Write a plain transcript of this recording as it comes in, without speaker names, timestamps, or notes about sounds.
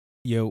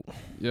Yo,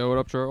 Yo, what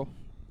up, Charles?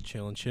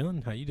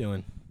 chillin'. How you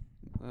doing?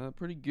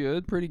 Pretty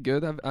good.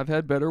 I've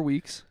had better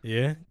weeks.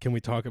 Yeah? Can we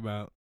talk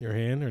about your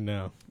hand or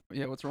no?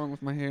 Yeah, what's wrong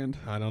with my hand?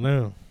 I don't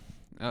know.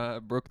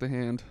 Broke the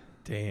hand.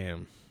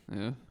 Damn.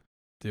 Yeah.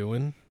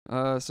 Doing?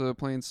 So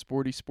playing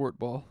sporty sport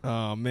ball.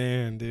 Oh,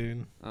 man,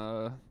 dude.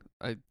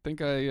 I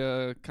think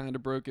I kind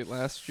of broke it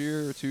last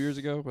year or 2 years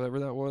ago, whatever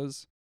that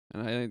was.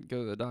 And I didn't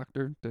go to the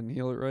doctor, didn't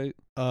heal it right.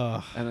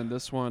 And then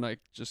this one, I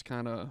just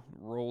kind of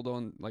rolled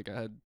on, like I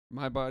had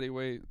my body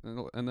weight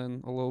and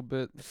then a little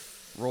bit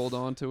rolled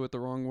onto it the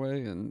wrong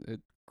way and it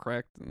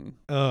cracked. And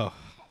I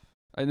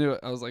knew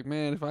it. I was like,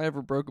 man, if I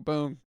ever broke a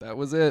bone, that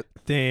was it.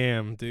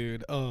 Damn,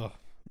 dude.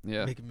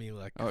 Yeah. Making me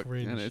like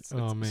cringe. And it's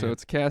man. So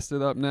it's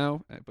casted up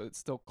now, but it's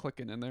still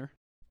clicking in there.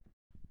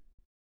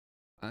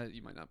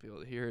 You might not be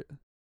able to hear it.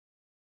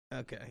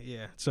 Okay,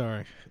 yeah.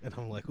 Sorry. And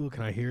I'm like, ooh,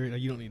 can I hear it?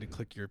 You don't need to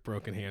click your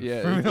broken hand.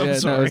 Yeah, I'm yeah.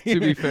 sorry. No, to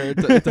be fair,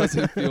 it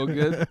doesn't feel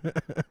good.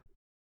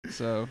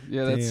 So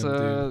yeah, that's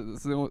Damn,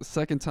 it's the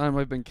second time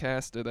I've been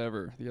casted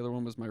ever. The other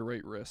one was my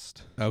right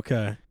wrist.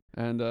 Okay.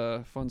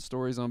 And fun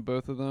stories on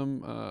both of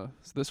them.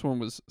 So this one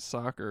was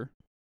soccer,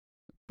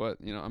 but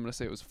I'm gonna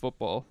say it was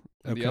football.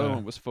 And the other Okay.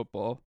 one was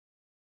football,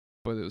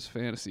 but it was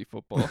fantasy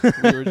football.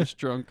 We were just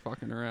drunk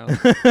fucking around.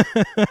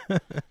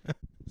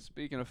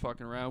 Speaking of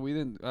fucking around, we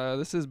didn't.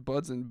 This is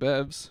Buds and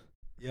Bevs,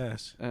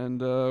 Yes. and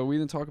we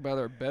didn't talk about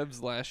our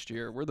Bevs last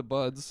year. We're the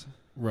Buds,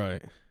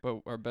 Right.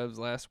 but our Bevs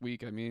last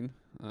week. I mean,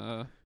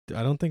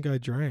 I don't think I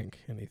drank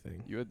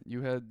anything.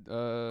 you had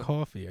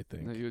Coffee, I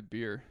think. no, you had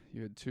beer.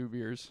 You had 2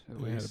 beers at I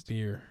had a least,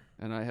 beer.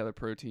 and I had a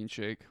protein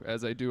shake,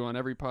 as I do on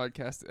every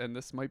podcast. And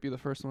this might be the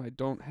first one I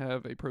don't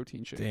have a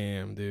protein shake.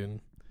 Damn,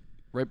 dude.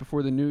 Right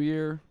before the new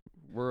year,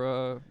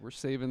 we're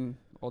saving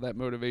all that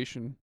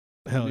motivation.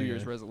 Hell New yeah.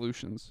 Year's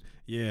resolutions.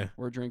 Yeah,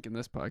 We're drinking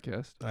this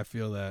podcast. I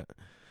feel that.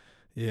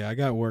 Yeah, I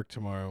got work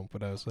tomorrow,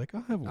 but I was like,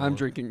 I'll have one. I'm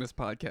drinking this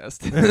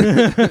podcast.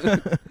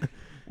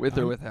 With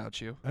or without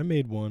you. I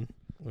made one.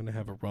 I'm gonna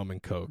have a rum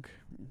and coke.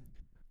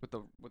 With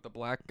the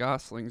Black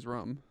Gosling's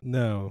rum.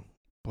 No,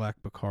 Black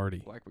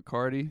Bacardi. Black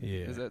Bacardi.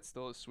 Yeah. Is that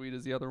still as sweet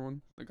as the other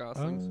one? The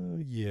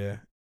Goslings? Yeah.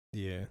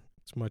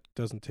 It's much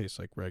doesn't taste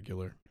like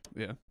regular.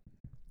 Yeah.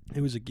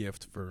 It was a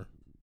gift for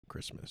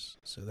Christmas,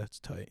 so that's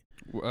tight.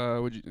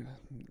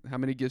 How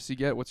many gifts you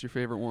get? What's your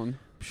favorite one?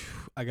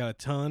 I got a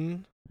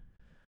ton.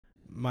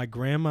 My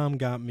grandmom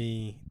got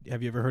me.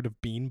 Have you ever heard of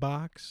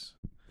Beanbox?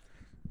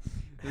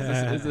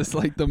 Is this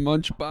like the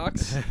Munch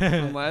Box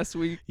from last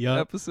week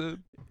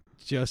episode?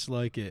 Just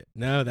like it.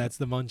 No, that's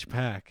the Munch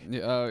Pack.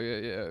 Yeah, oh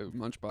yeah.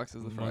 Munch Box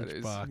is the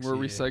Fridays. Munchbox, We're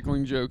yeah.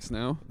 recycling jokes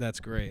now. That's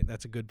great.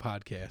 That's a good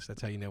podcast.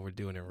 That's how you know we're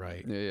doing it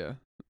right. Yeah.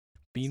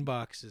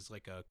 Beanbox is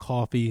like a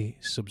coffee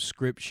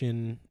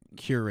subscription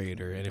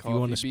curator, and if you Coffee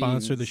want to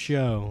sponsor the beans.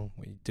 show,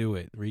 we do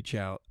it. Reach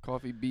out.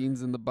 Coffee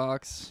beans in the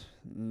box.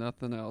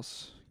 Nothing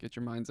else. Get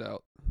your minds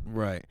out.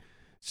 Right.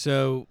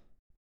 So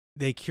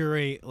they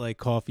curate like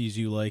coffees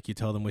you like. You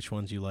tell them which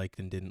ones you liked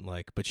and didn't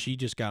like. But she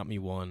just got me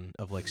one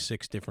of like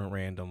 6 different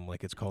random.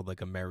 Like it's called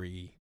like a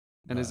Merry.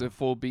 And is it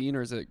full bean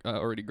or is it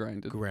already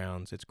grinded?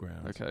 Grounds? It's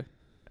grounds. Okay.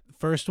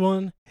 First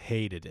one,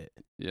 hated it.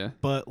 Yeah.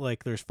 But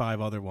like there's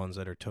 5 other ones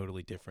that are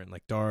totally different,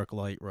 like dark,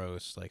 light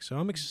roast. Like so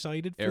I'm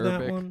excited for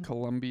Arabic, that one.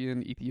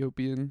 Colombian,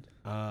 Ethiopian.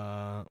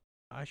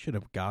 I should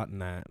have gotten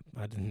that.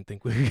 I didn't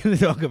think we were going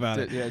to talk about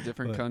it. Yeah,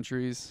 different But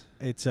countries.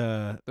 It's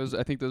I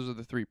think those are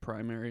the 3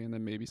 primary, and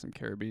then maybe some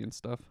Caribbean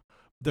stuff.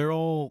 they're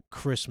all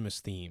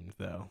Christmas themed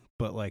though.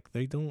 But like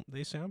they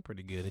sound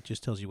pretty good. It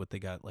just tells you what they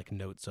got like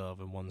notes of,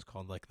 and one's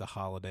called like the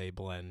holiday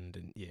blend,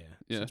 and yeah.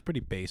 So it's pretty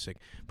basic.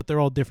 But they're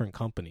all different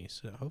companies.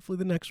 So hopefully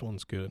the next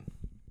one's good.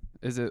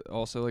 Is it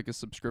also like a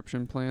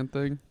subscription plan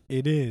thing?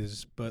 It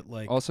is, but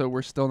like Also,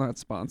 we're still not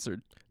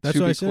sponsored. That's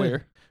to what be I said.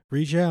 clear.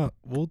 Reach out.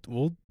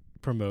 We'll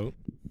promote.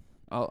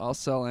 I'll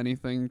sell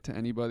anything to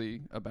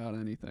anybody about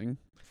anything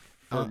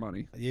for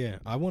money. Yeah,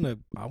 I wanna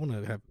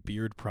have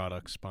beard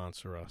products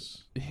sponsor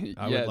us. I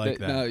Yeah, would like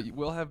that. No,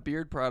 we'll have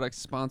beard products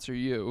sponsor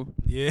you.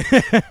 Yeah.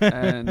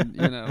 And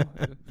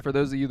for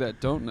those of you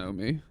that don't know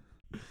me,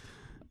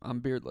 I'm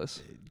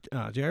beardless.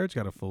 Jared's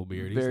got a full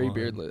beard. He's Very lying.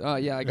 beardless. Oh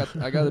yeah, I got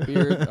a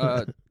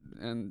beard.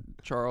 And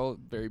Charles,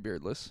 very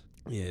beardless.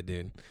 Yeah,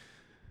 dude.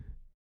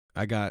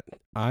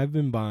 I've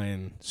been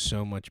buying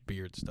so much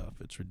beard stuff.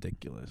 It's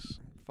ridiculous.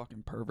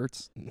 Fucking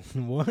perverts.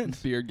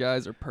 What? Beard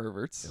guys are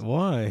perverts.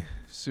 Why?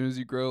 As soon as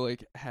you grow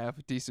like half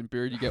a decent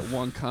beard, you get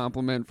one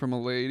compliment from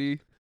a lady.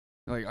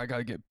 Like, I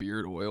gotta get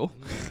beard oil.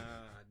 Nah,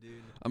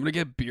 dude. I'm gonna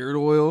get beard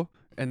oil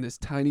and this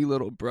tiny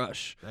little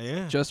brush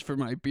Yeah. just for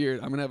my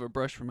beard. I'm gonna have a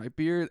brush for my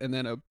beard and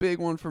then a big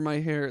one for my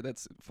hair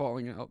that's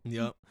falling out.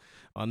 Yep.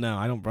 Oh no,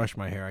 I don't brush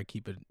my hair. I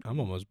keep it. I'm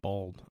almost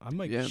bald. I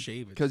might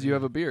shave it Because you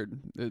have soon. a beard.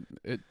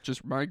 It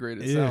just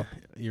migrated Yeah, south.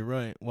 you're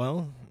right.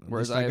 Well, at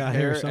Whereas least I have got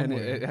hair and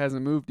somewhere. it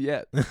hasn't moved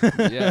yet.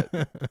 Yet.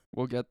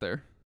 We'll get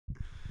there.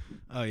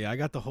 Oh yeah, I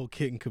got the whole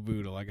kit and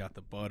caboodle. I got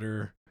the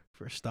butter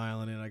for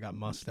styling it. I got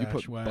mustache wax. You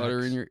put wax.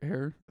 Butter in your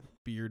hair?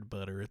 Beard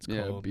butter, it's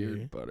called. Yeah,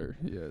 beard butter.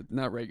 Yeah,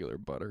 not regular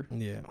butter.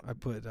 Yeah, I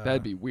put...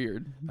 That'd be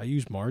weird. I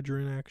use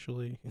margarine,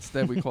 actually.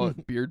 Instead, we call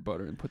it beard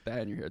butter and put that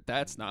in your hair.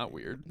 That's not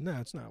weird. No,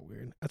 it's not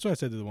weird. That's what I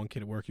said to the one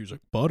kid at work. He was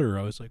like, butter?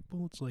 I was like,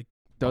 well, it's like...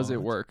 Does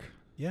it work?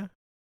 Yeah.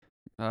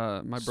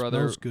 My brother...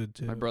 Smells good,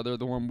 too. My brother,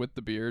 the one with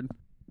the beard,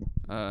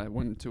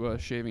 went to a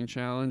shaving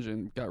challenge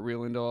and got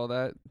real into all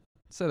that.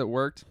 Said it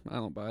worked. I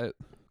don't buy it.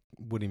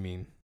 What do you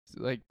mean?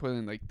 Like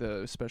putting like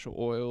the special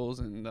oils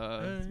and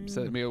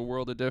said it made a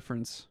world of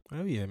difference.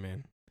 Oh yeah,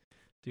 man,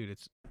 dude,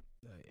 it's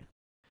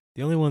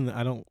the only one that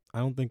I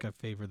don't think I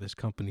favor this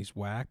company's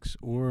wax,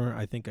 or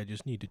I think I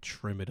just need to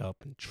trim it up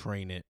and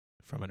train it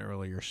from an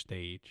earlier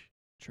stage.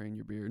 Train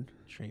your beard.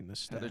 Train the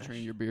stash. How to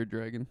train your beard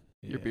dragon.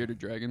 Yeah. Your bearded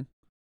dragon.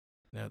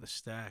 No, the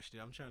stash,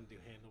 dude. I'm trying to do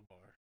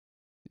handlebar.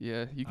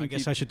 Yeah, you can. I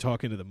guess I should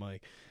talk into the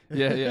mic.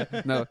 Yeah.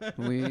 No,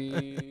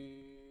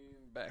 lean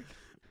back.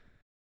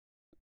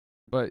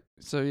 But,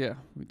 so yeah,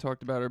 we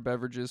talked about our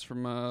beverages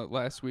from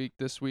last week.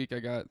 This week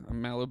I got a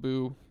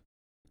Malibu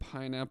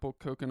pineapple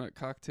coconut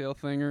cocktail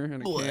thinger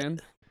in a can.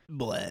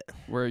 Blah.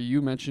 Where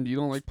you mentioned you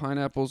don't like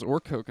pineapples or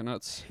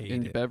coconuts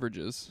in it.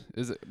 Beverages.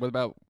 What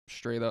about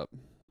straight up?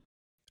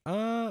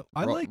 I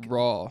like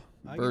raw,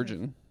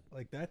 virgin.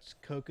 Like that's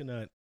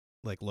coconut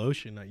like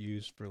lotion I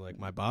use for like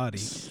my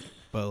body.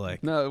 But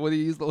like no, what do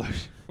you use the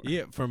lotion for?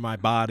 Yeah, for my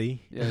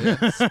body.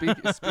 Yeah.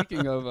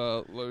 Speaking of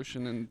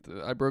lotion, and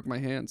I broke my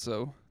hand,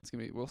 so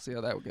we'll see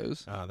how that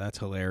goes. That's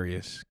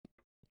hilarious.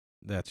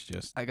 That's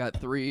just I got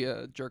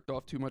 3 jerked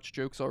off too much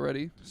jokes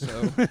already,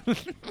 so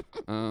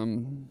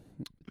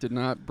did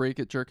not break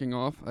it jerking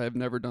off. I have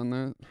never done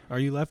that. Are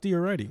you lefty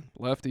or righty?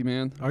 Lefty,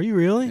 man. Are you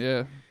really?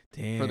 Yeah.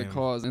 Damn. For the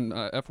cause, and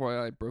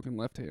FYI, broken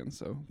left hand,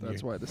 so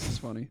that's why this is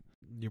funny.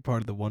 You're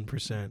part of the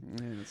 1%.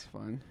 Yeah, it's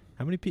fine.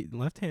 How many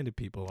left-handed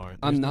people aren't?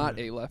 I'm not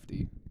a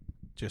lefty.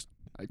 Just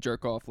I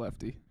jerk off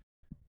lefty.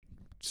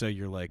 So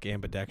you're like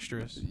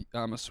ambidextrous?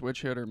 I'm a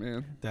switch hitter,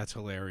 man. That's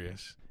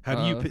hilarious. How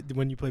do you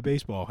when you play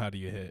baseball? How do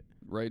you hit?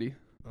 Righty.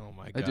 Oh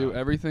my god. I do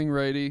everything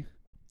righty,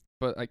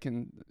 but I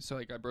can. So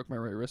like I broke my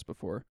right wrist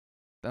before.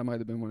 That might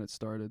have been when it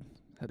started.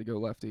 Had to go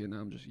lefty, and now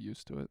I'm just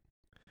used to it.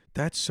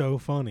 That's so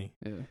funny.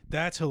 Yeah.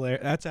 That's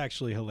hilarious. That's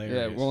actually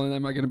hilarious. Yeah. Well, and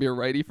am I gonna be a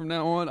righty from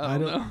now on? I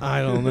don't know.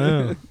 I don't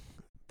know,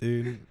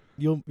 dude.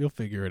 You'll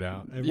figure it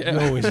out. Yeah. You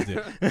always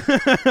do.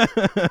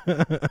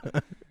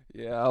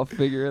 Yeah, I'll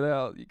figure it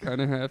out. You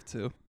kind of have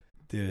to.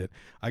 Dude,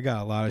 I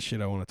got a lot of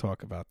shit I want to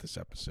talk about this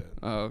episode.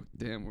 Oh,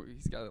 damn.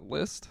 He's got a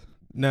list?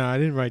 No, I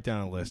didn't write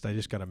down a list. I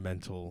just got a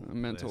mental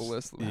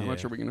list. How Yeah.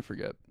 much are we going to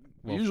forget?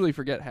 Well, we usually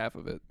forget half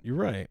of it. You're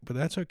right, but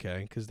that's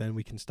okay, because then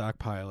we can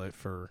stockpile it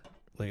for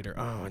later.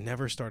 Oh, I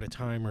never start a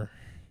timer.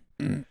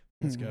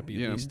 It's got to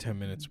be at least 10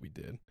 minutes we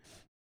did.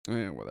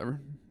 Yeah, whatever.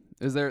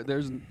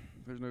 There's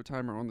no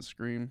timer on the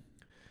screen.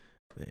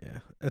 Yeah,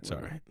 that's all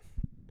right.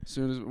 As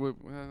soon as we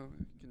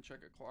can check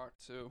a clock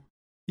too.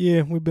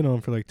 Yeah, we've been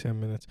on for like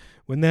 10 minutes.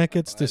 When that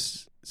gets to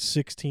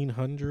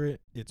 1600,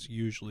 it's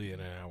usually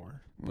an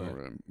hour. But all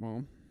right,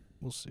 well,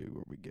 we'll see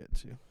where we get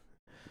to.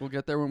 We'll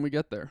get there when we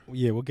get there.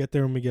 Yeah, we'll get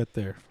there when we get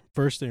there.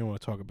 First thing I want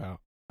to talk about,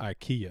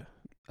 IKEA.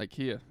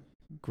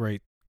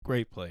 Great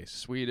place.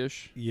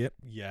 Swedish. Yep.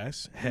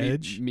 Yes.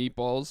 Hedge.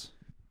 Meatballs.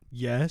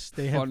 Yes,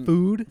 they have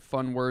food.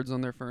 Fun words on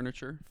their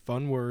furniture.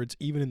 Fun words.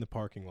 Even in the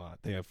parking lot,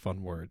 they have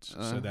fun words.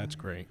 So that's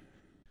great.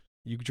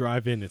 You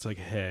drive in, it's like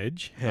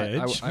hedge.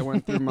 I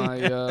went through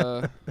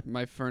my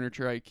my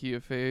furniture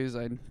IKEA phase.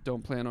 I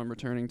don't plan on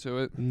returning to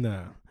it.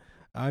 No.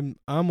 I'm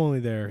only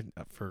there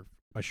for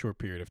a short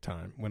period of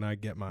time when I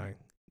get my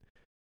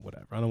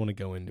whatever. I don't want to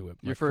go into it.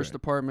 Your first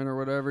apartment or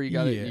whatever, you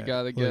gotta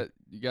get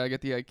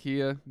the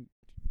IKEA.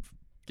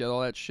 Get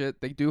all that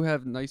shit. They do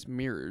have nice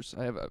mirrors.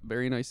 I have a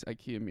very nice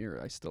IKEA mirror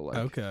I still like.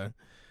 Okay.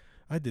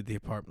 I did the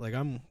apartment. Like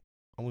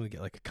I want to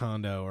get like a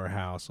condo or a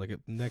house. Like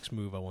next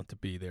move I want to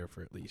be there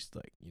for at least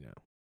like,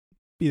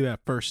 be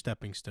that first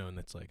stepping stone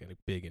that's like a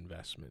big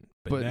investment.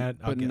 But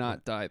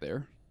not die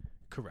there.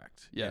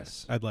 Correct.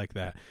 Yes. I'd like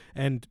that.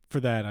 And for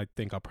that I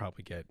think I'll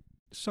probably get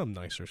some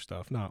nicer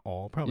stuff. Not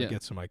all. Probably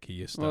get some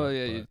IKEA stuff. Well,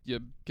 yeah,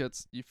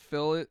 you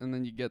fill it and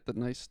then you get the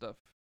nice stuff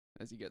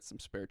as you get some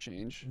spare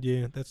change.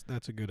 Yeah,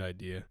 that's a good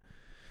idea.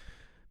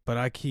 But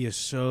IKEA is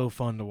so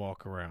fun to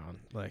walk around.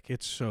 Like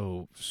it's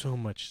so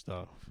much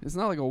stuff. It's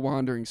not like a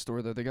wandering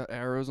store though. They got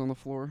arrows on the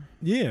floor.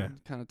 Yeah.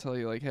 Kind of tell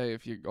you like, hey,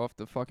 if you're off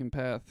the fucking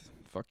path,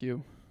 fuck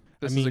you.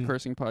 This is a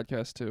cursing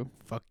podcast too.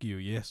 Fuck you.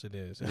 Yes, it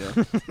is.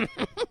 Yeah.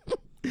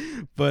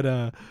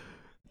 But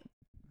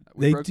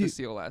we broke the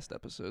seal last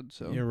episode,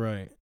 so you're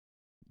right.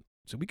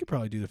 So we could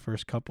probably do the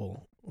first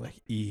couple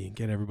like E and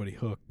get everybody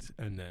hooked,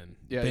 and then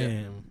bam.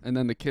 Yeah. And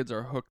then the kids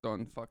are hooked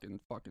on fucking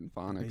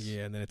phonics.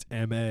 Yeah, and then it's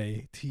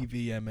MA,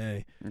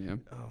 TVMA. Yeah.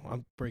 Oh,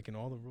 I'm breaking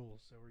all the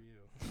rules. So are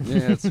you.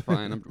 Yeah, it's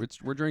fine.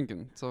 We're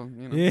drinking, so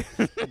Yeah.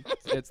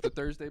 It's the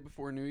Thursday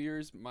before New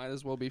Year's. Might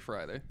as well be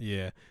Friday.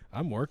 Yeah,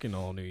 I'm working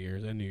all New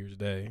Year's and New Year's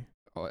Day.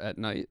 Oh, at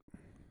night.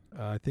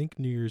 I think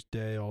New Year's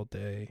Day all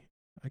day.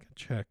 I can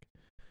check.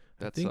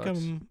 That I think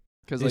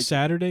sucks. Is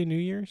Saturday New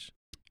Year's?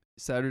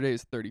 Saturday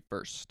is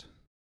 31st.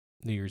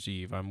 New Year's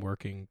Eve. I'm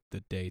working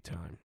the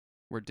daytime.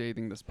 We're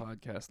dating this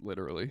podcast,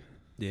 literally.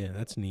 Yeah,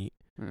 that's neat.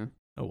 Yeah.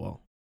 Oh, well.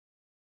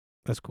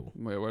 That's cool.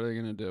 Wait, what are they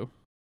going to do?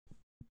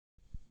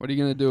 What are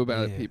you going to do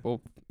about it,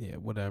 people? Yeah,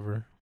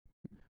 whatever.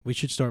 We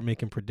should start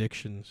making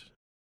predictions.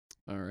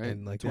 All right.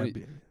 And like,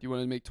 do you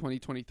want to make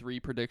 2023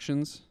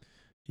 predictions?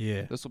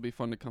 Yeah. This will be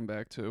fun to come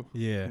back to.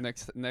 Yeah.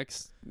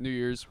 Next New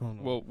Year's,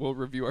 we'll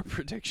review our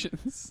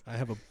predictions. I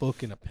have a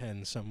book and a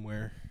pen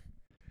somewhere.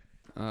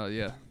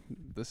 Yeah.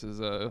 This is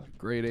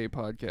grade A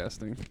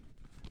podcasting.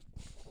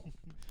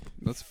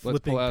 Let's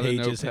pull out a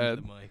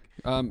notepad.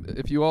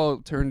 If you all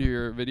turn to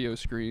your video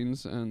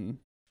screens and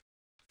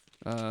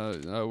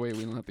oh wait,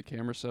 we don't have the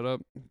camera set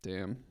up.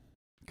 Damn.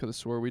 Could have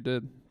swore we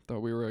did.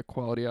 Thought we were a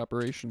quality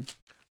operation.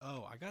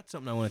 Oh, I got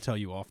something I want to tell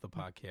you off the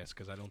podcast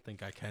because I don't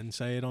think I can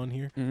say it on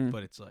here. Mm-hmm.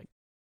 But it's like,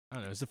 I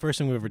don't know. It's the first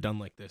thing we've ever done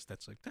like this.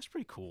 That's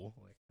pretty cool.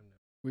 Like,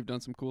 we've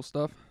done some cool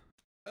stuff.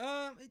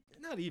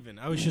 Not even.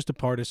 I was just a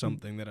part of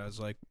something that I was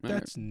like,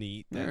 that's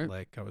neat. That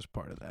like I was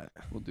part of that.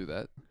 We'll do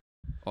that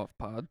off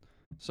pod.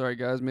 Sorry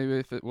guys,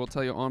 maybe we'll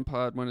tell you on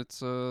pod when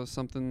it's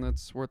something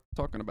that's worth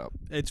talking about.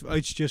 It's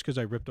just because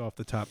I ripped off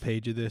the top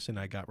page of this and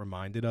I got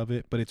reminded of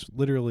it, but it's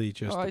literally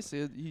just. Oh, I see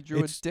it. You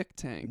drew a dick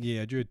tank.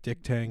 Yeah, I drew a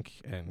dick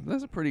tank, and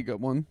that's a pretty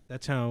good one.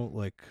 That's how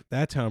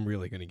I'm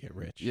really gonna get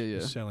rich. Yeah.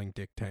 Selling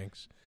dick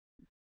tanks.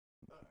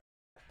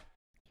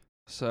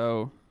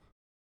 So.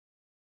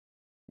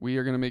 We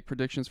are going to make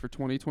predictions for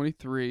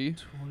 2023.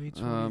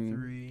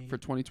 2023. For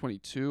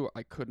 2022,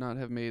 I could not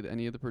have made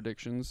any of the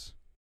predictions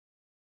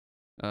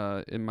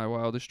in my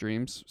wildest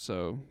dreams.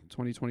 So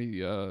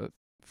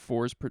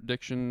 2024's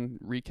prediction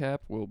recap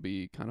will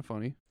be kind of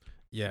funny.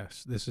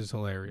 Yes, this is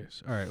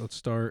hilarious. All right, let's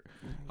start.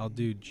 I'll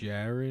do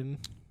Jaron.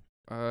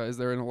 Is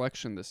there an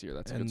election this year?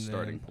 That's a good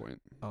starting point.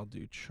 I'll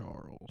do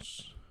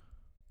Charles.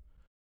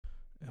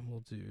 And we'll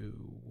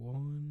do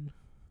 1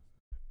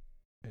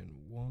 and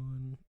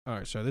 1. All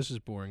right, so this is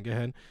boring. Go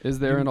ahead. Is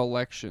there an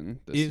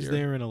election this year? Is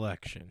there an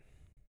election?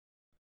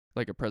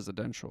 Like a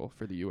presidential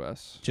for the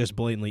U.S.? Just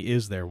blatantly,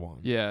 is there one?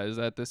 Yeah, is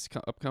that this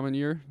upcoming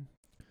year?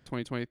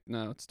 2020?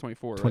 No, it's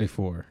 24,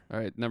 24. Right? All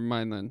right, never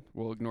mind then.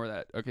 We'll ignore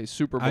that. Okay,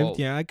 Super Bowl.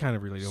 I kind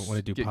of really don't want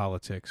to do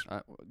politics.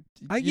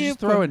 You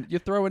throw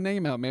a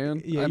name out,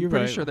 man. Yeah, I'm you're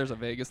pretty right. sure there's a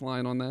Vegas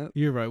line on that.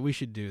 You're right. We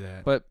should do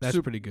that. But that's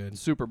pretty good.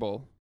 Super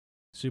Bowl.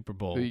 Super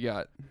Bowl. Who you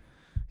got?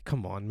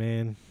 Come on,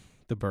 man.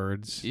 The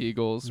Birds.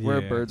 Eagles. Yeah. We're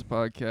a Birds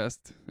podcast,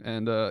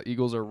 and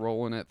Eagles are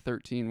rolling at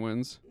 13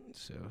 wins.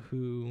 So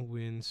who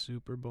wins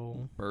Super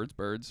Bowl?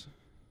 Birds.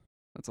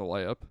 That's a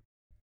layup.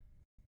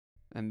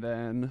 And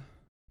then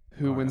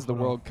who wins the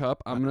World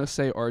Cup? I'm going to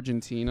say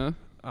Argentina.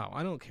 Oh,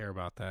 I don't care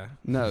about that.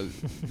 No,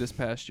 this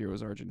past year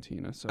was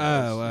Argentina. So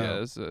wow.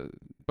 Yeah,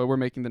 but we're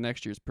making the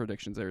next year's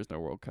predictions. There is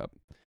no World Cup.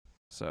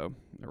 So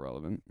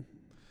irrelevant.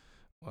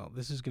 Well,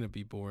 this is going to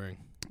be boring.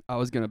 I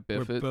was going to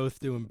biff We're it. both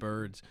doing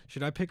Birds.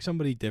 Should I pick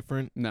somebody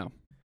different? No.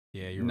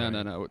 Yeah, you're right.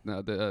 No.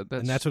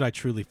 And that's what I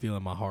truly feel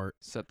in my heart.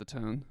 Set the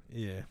tone.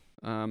 Yeah.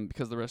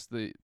 Because the rest of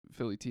the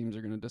Philly teams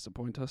are going to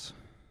disappoint us.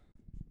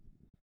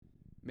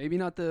 Maybe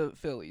not the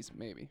Phillies,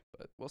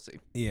 but we'll see.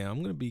 Yeah, I'm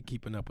going to be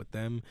keeping up with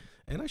them,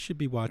 and I should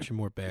be watching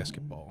more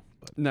basketball.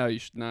 But no, you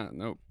should not.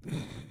 Nope.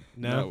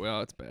 No?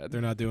 Well, it's bad.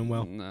 They're not doing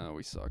well? No,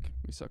 we suck.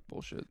 We suck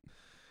bullshit.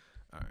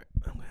 All right,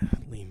 I'm going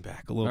to lean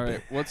back a little bit. All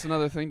right, what's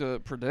another thing to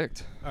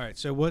predict? All right,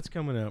 so what's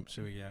coming up?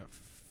 So we got...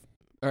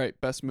 All right,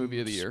 best movie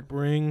of the year.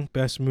 Spring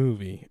best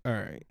movie. All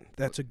right,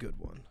 that's a good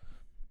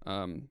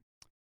one.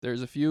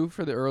 There's a few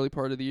for the early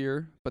part of the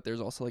year, but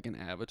there's also like an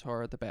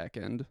Avatar at the back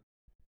end.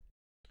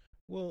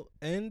 Well,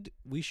 and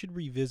we should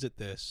revisit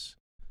this.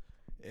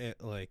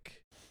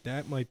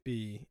 That might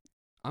be...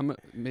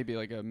 maybe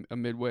like a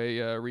midway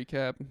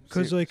recap.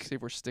 Because see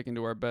if we're sticking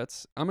to our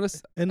bets. I'm gonna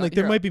and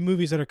there might be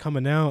movies that are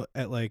coming out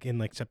at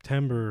in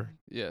September.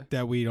 Yeah,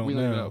 that we don't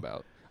know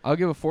about. I'll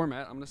give a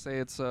format. I'm gonna say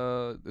it's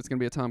gonna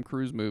be a Tom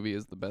Cruise movie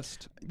is the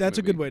best. That's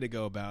movie. a good way to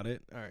go about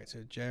it. All right,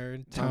 so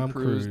Jared, Tom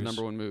Cruise,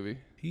 number one movie.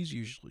 He's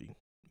usually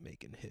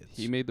making hits.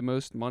 He made the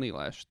most money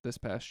this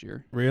past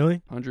year.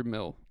 Really? 100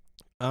 mil.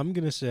 I'm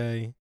gonna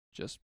say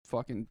just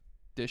fucking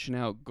dishing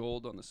out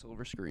gold on the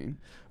silver screen.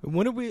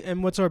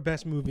 What's our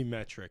best movie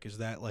metric? Is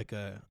that like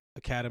a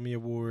Academy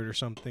Award or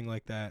something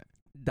like that?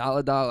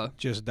 Dollar.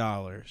 Just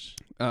dollars.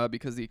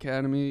 Because the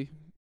Academy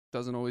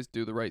doesn't always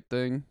do the right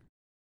thing.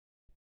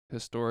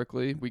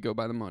 Historically, we go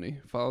by the money.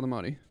 Follow the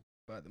money.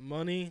 By the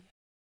money.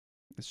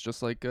 It's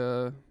just like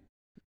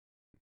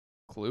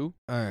Clue.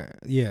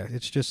 Yeah,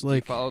 it's just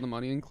like follow the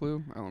money in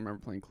Clue. I don't remember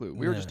playing Clue.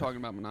 We were just talking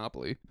about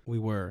Monopoly. We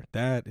were.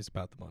 That is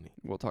about the money.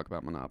 We'll talk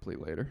about Monopoly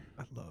later.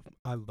 I love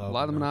a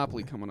lot of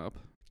Monopoly coming up.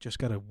 Just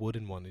got a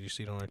wooden one. Did you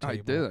see it on our table? I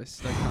did.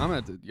 I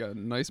commented. You got a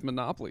nice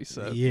Monopoly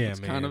set. Yeah, it's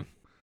man.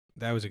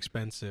 That was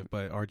expensive,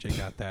 but RJ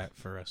got that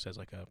for us as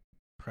like a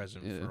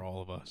present for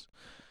all of us.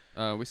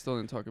 We still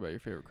didn't talk about your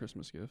favorite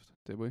Christmas gift,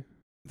 did we?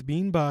 The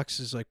beanbox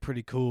is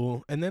pretty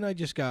cool, and then I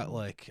just got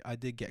I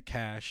did get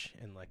cash,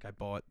 and I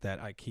bought that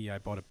IKEA. I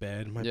bought a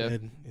bed. My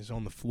bed is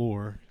on the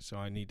floor, so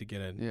I need to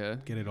get it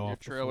off. Your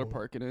trailer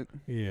parking it.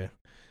 Yeah,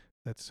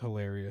 That's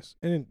hilarious,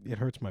 and it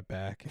hurts my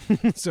back,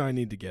 so I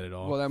need to get it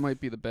off. Well, that might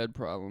be the bed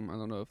problem. I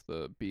don't know if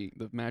the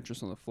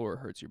mattress on the floor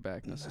hurts your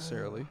back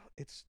necessarily.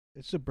 No,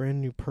 it's a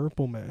brand new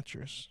purple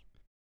mattress.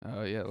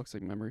 Oh yeah, it looks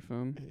like memory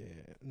foam.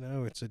 Yeah,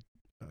 no, it's a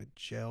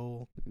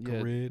gel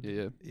grid.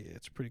 Yeah,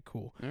 it's pretty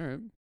cool. All right.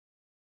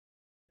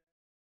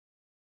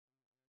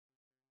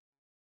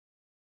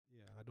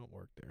 Yeah, I don't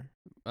work there.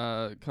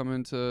 Come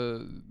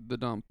into the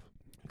dump.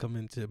 Come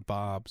into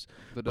Bob's.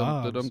 The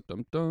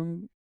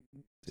dump.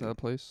 Is that a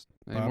place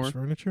anymore? Bob's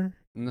Furniture?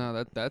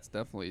 No, that's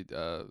definitely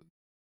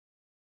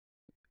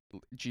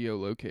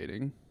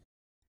geolocating.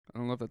 I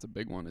don't know if that's a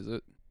big one, is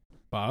it?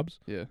 Bob's?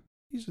 Yeah.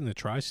 He's in the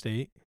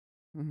tri-state.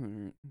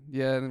 Mm-hmm.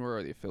 Yeah, and then we're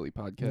already a Philly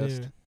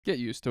podcast. Yeah. Get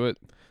used to it.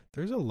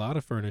 There's a lot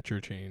of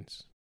furniture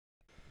chains.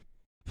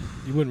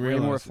 You wouldn't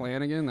realize. Raymore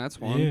Flanagan, that's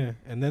one. Yeah,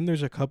 and then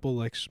there's a couple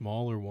like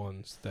smaller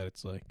ones that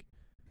it's like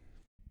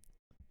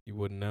you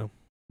wouldn't know.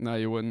 No,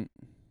 you wouldn't.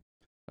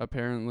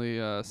 Apparently,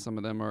 some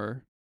of them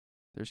are.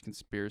 There's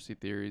conspiracy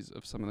theories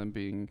of some of them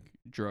being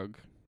drug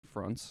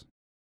fronts.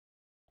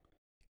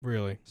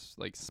 Really?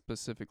 Like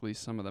specifically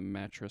some of the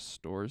mattress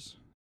stores.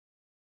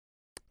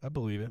 I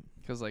believe it.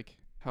 Because like,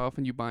 how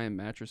often you buying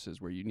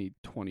mattresses where you need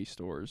 20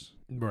 stores?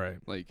 Right.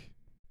 Like,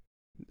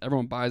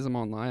 everyone buys them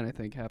online, I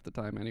think, half the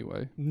time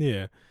anyway.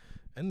 Yeah.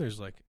 And there's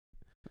like...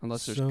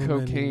 Unless there's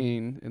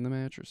cocaine in the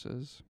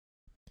mattresses.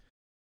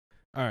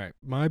 All right.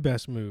 My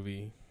best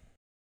movie...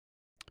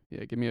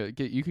 Yeah, give me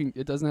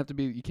it doesn't have to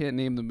be, you can't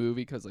name the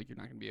movie because, like, you're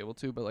not going to be able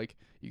to, but, like,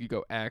 you could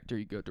go actor,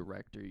 you could go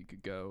director, you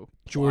could go...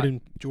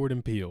 Jordan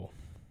Peele.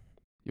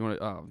 You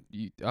want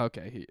to,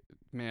 okay.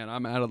 Man,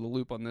 I'm out of the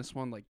loop on this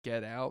one. Like,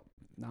 Get Out,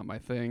 not my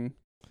thing.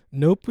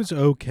 Nope was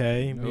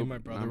okay. Nope, me and my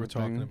brother were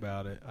talking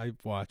about it. I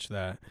watched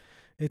that.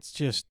 It's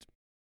just...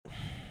 I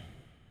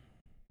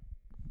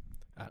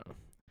don't know.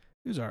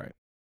 It was all right.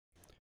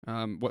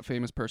 What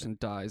famous person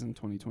dies in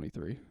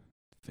 2023?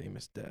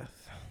 Famous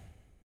death.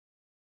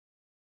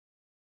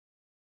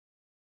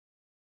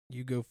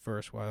 You go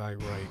first while I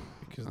write,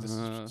 because this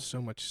is so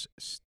much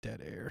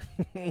dead air.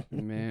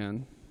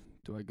 Man,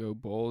 do I go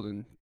bold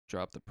and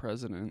drop the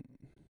president?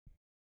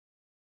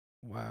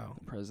 Wow.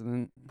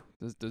 President?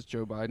 Does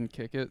Joe Biden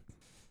kick it?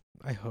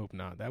 I hope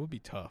not. That would be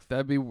tough.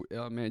 That'd be,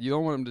 man, you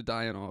don't want him to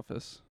die in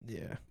office.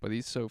 Yeah. But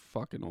he's so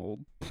fucking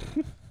old.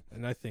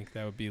 And I think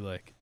that would be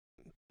like,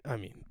 I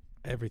mean,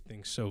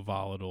 everything's so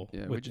volatile.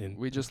 Yeah,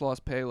 we just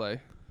lost Pele.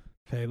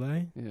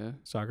 Pele? Yeah.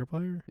 Soccer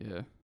player?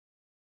 Yeah.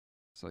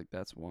 It's like,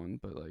 that's one,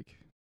 but like...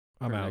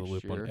 I'm out of the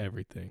loop on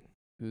everything.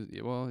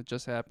 Well, it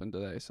just happened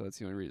today, so that's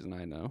the only reason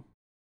I know.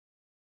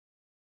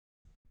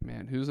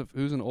 Man, who's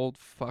an old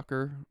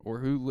fucker, or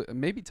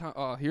maybe Tom?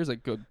 Oh, here's a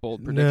good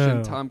bold prediction: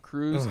 No. Tom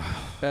Cruise,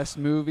 best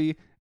movie,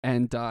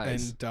 and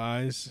dies. And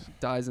dies.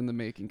 Dies in the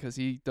making because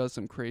he does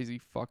some crazy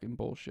fucking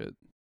bullshit.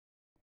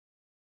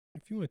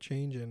 If you want to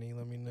change any,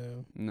 let me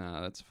know.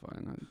 Nah, that's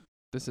fine.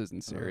 This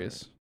isn't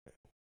serious.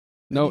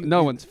 Right.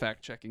 No one's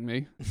fact checking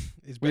me.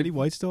 Is Betty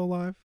White still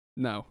alive?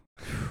 No.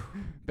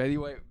 Betty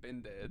White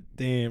been dead.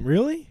 Damn,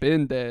 really?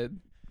 Been dead.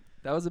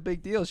 That was a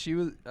big deal. She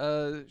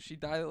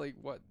died at like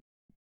what?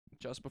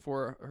 Just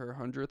before her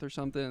 100th or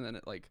something, and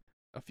then like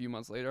a few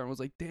months later, I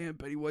was like, "Damn,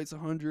 Betty White's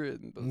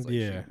 100." But it's like,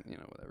 yeah,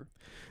 whatever.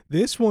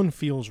 This one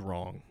feels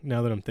wrong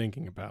now that I'm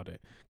thinking about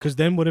it. Because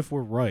then, what if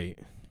we're right?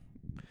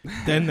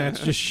 Then that's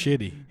just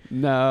shitty.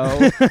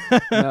 No,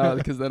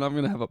 because then I'm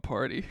gonna have a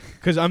party.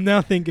 Because I'm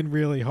now thinking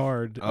really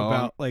hard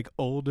about like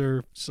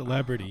older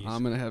celebrities.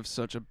 I'm gonna have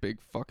such a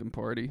big fucking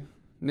party.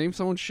 Name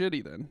someone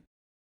shitty then.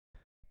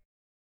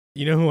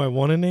 You know who I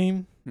want to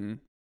name?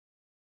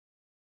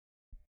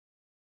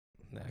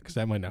 Nah, because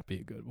that might not be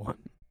a good one.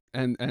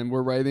 And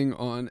we're writing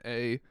on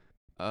a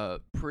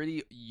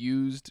pretty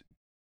used,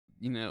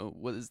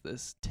 what is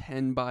this,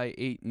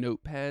 10x8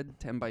 notepad,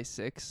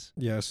 10x6?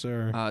 Yes,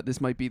 sir. This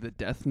might be the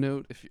Death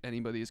Note, if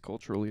anybody is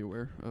culturally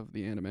aware of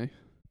the anime.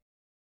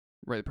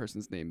 Write the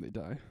person's name, they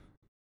die.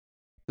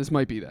 This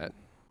might be that.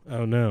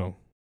 Oh, no.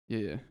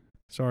 Yeah.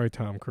 Sorry,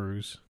 Tom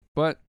Cruise.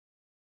 But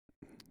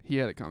he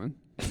had it coming.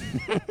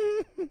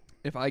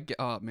 If I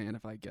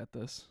get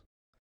this.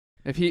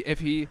 If he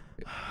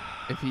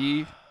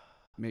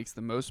makes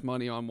the most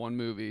money on one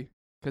movie,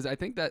 because I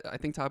think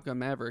Top Gun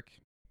Maverick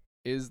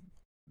is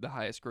the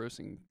highest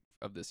grossing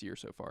of this year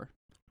so far,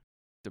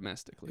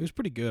 domestically. It was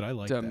pretty good. I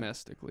liked it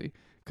domestically,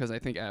 because I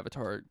think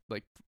Avatar,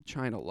 like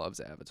China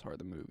loves Avatar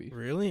the movie.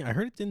 Really? I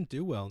heard it didn't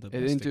do well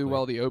domestically. It didn't do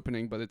well the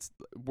opening, but it's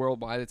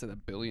worldwide. It's at $1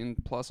 billion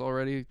plus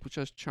already. Which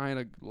just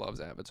China loves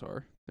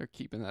Avatar. They're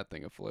keeping that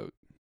thing afloat.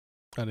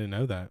 I didn't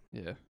know that.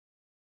 Yeah,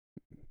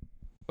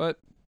 but.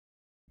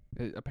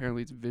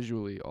 Apparently, it's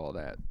visually all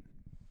that.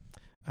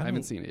 I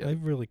haven't seen it yet. I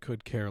really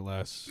could care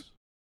less.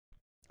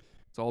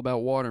 It's all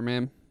about water,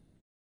 man.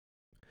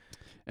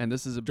 And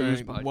this is a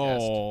booze podcast.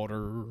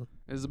 Water.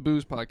 This is a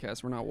booze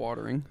podcast. We're not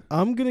watering.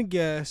 I'm going to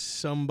guess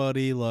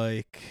somebody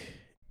like...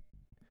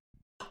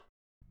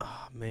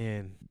 Oh,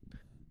 man.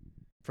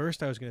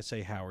 First, I was going to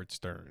say Howard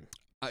Stern.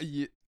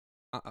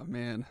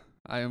 Man.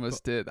 I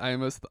almost did.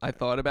 I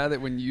thought about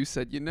it when you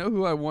said, you know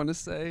who I want to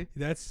say?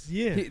 That's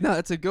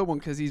that's a good one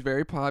because he's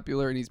very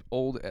popular and he's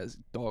old as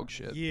dog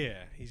shit.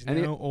 Yeah, he's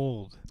now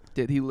old.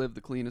 Did he live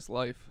the cleanest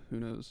life? Who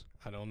knows?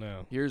 I don't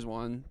know. Here's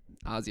one.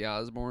 Ozzy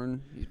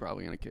Osbourne. He's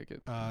probably going to kick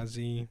it.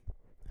 Ozzy.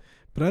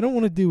 But I don't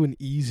want to do an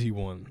easy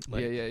one.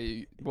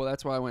 Well,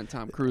 that's why I went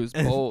Tom Cruise.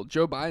 Bold.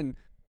 Joe Biden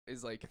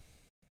is like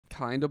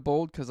kind of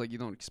bold because like you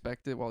don't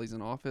expect it while he's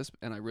in office,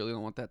 and I really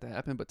don't want that to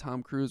happen. But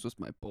Tom Cruise was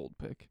my bold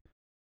pick.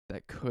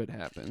 That could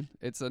happen.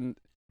 It's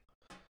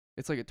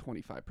like a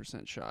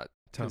 25% shot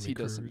because he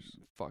does some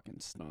fucking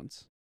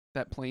stunts.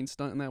 That plane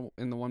stunt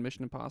in the one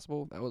Mission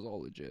Impossible, that was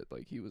all legit.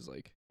 Like he was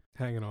like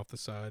hanging off the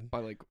side by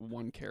like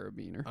one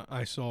carabiner.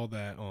 I saw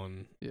that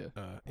on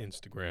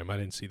Instagram. I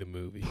didn't see the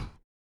movie.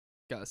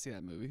 Gotta see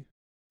that movie.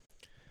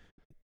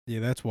 Yeah,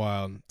 that's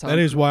wild. That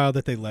is wild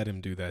that they let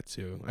him do that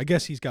too. I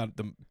guess he's got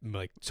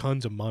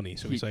tons of money,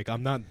 so he's like,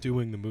 I'm not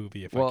doing the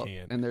movie if I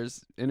can. And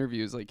there's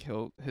interviews like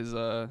his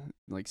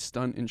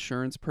stunt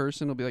insurance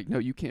person will be like, no,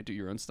 you can't do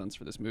your own stunts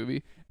for this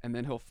movie, and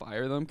then he'll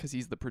fire them because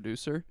he's the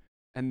producer,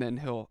 and then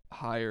he'll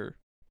hire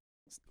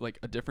like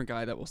a different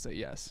guy that will say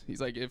yes.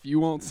 He's like, if you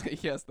won't say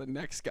yes, the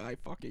next guy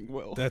fucking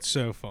will. That's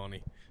so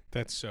funny.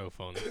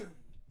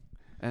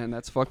 And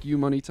that's fuck you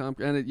money, Tom.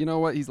 And you know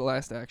what? He's the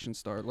last action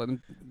star. Let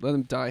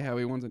him die how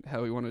he wanted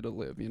to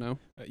live. You know.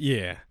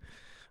 Yeah,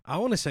 I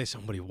want to say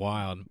somebody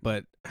wild,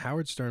 but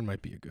Howard Stern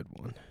might be a good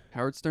one.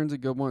 Howard Stern's a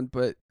good one,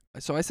 but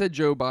so I said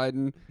Joe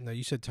Biden. No,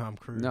 you said Tom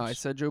Cruise. No, I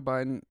said Joe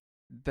Biden,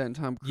 then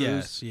Tom Cruise.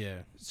 Yes,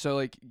 yeah. So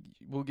like,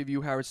 we'll give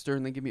you Howard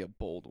Stern, then give me a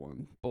bold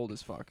one, bold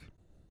as fuck.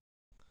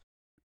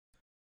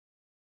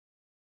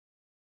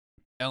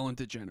 Ellen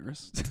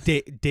DeGeneres.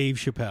 Dave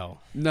Chappelle.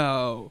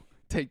 No.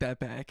 Take that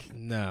back.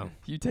 No.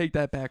 You take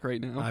that back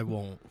right now. I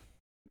won't.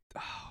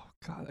 Oh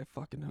God, I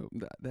fucking hope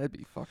that'd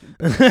be fucking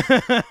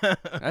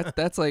bad.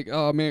 that's like,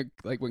 oh man,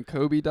 like when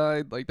Kobe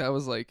died, like that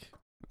was like,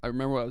 I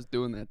remember what I was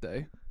doing that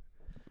day.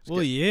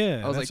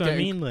 I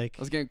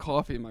was getting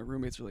coffee and my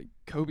roommates were like,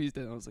 Kobe's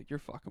dead. I was like, you're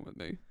fucking with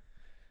me.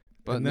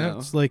 But and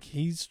that's like,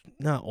 he's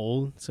not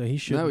old, so he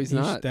should. No, he's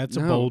not. That's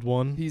a bold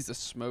one. He's a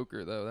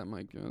smoker though. That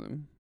might go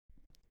him.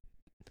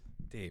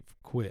 Dave,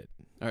 quit.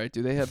 All right.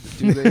 Do they have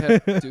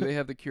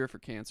the cure for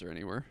cancer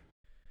anywhere?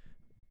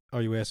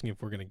 Are you asking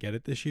if we're gonna get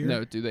it this year?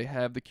 No. Do they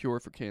have the cure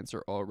for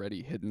cancer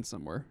already hidden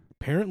somewhere?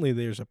 Apparently,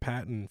 there's a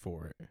patent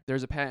for it.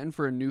 There's a patent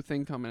for a new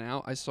thing coming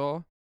out. I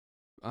saw,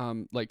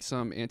 like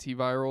some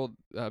antiviral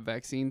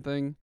vaccine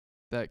thing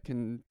that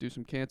can do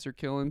some cancer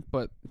killing.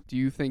 But do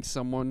you think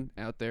someone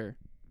out there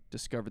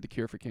discovered the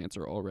cure for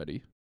cancer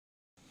already?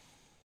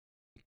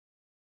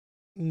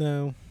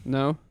 No.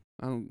 No.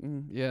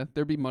 Yeah,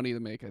 there'd be money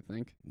to make, I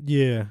think.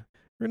 Yeah.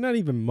 Or not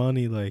even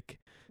money, like,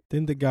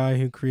 didn't the guy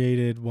who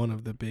created one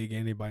of the big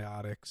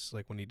antibiotics,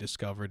 like when he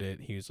discovered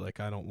it, he was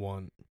like, I don't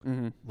want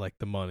like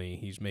the money.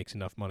 He makes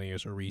enough money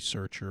as a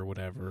researcher or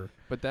whatever.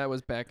 But that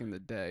was back in the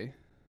day.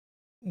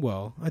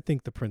 Well, I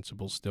think the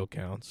principle still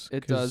counts.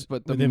 It does,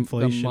 but with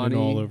inflation and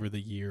all over the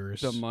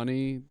years. The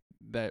money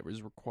that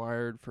was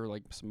required for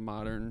like some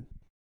modern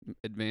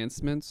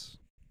advancements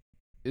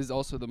is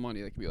also the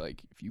money that can be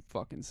like, if you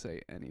fucking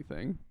say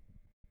anything,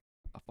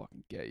 I'll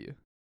fucking get you.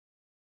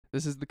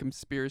 This is the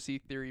Conspiracy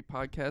Theory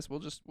Podcast.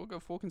 We'll go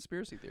full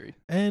conspiracy theory.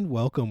 And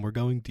welcome. We're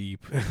going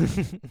deep.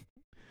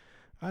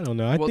 I don't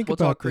know. I think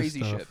about crazy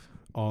this stuff shit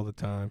all the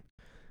time.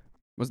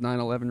 Was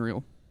 9/11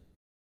 real?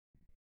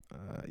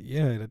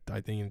 Yeah,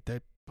 I think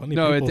that plenty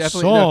of people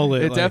saw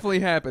it. It definitely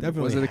happened.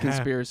 Was it a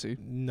conspiracy?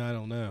 I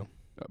don't know.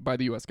 By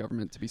the U.S.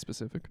 government, to be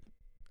specific.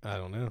 I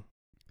don't know.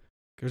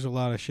 There's a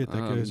lot of shit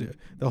that goes.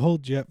 The whole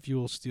jet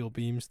fuel steel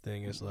beams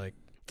thing is like,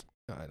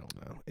 I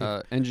don't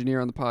know. Engineer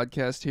on the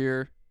podcast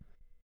here.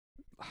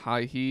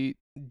 High heat.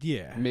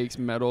 Yeah. Makes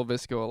metal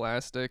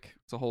viscoelastic.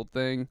 It's a whole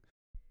thing.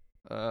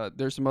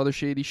 There's some other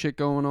shady shit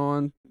going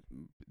on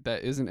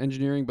that isn't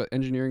engineering, but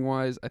engineering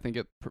wise, I think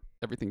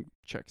everything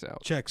checks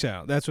out. Checks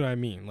out. That's what I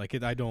mean. Like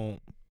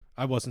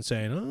I wasn't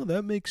saying, oh,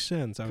 that makes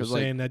sense. I was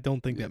saying I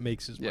don't think that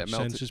makes as much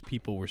sense as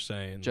people were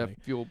saying.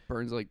 Jet fuel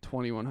burns like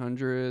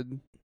 2100.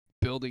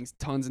 Buildings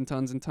tons and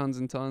tons and tons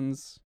and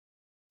tons.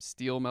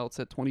 Steel melts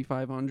at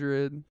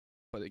 2500.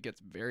 But it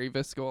gets very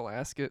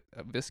viscoelastic,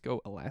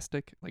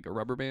 like a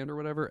rubber band or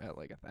whatever, at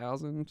like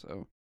 1,000.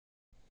 So,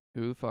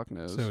 who the fuck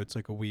knows? So it's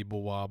like a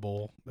weeble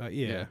wobble.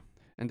 Yeah.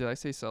 And did I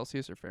say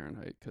Celsius or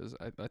Fahrenheit? Because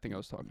I think I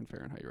was talking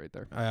Fahrenheit right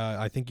there.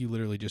 I think you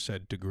literally just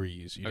said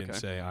degrees. You didn't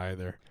say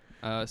either.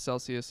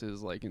 Celsius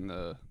is like in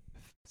the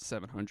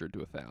 700 to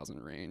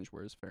 1,000 range,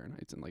 whereas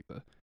Fahrenheit's in like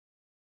the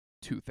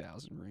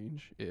 2,000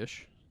 range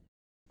ish.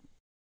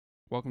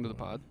 Welcome to the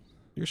pod.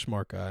 You're a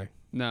smart guy.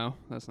 No,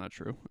 that's not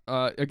true.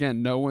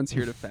 Again, no one's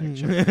here to fact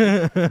check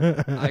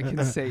me. I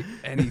can say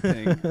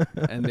anything,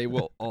 and they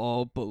will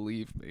all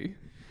believe me.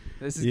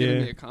 This is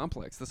giving me a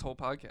complex, this whole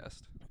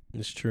podcast.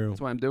 It's true.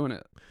 That's why I'm doing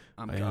it.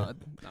 I'm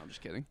God. No, I'm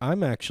just kidding.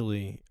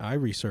 I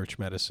research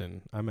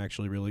medicine. I'm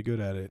actually really good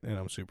at it, and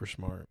I'm super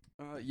smart.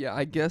 Yeah,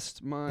 I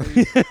guessed my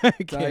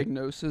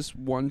diagnosis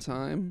one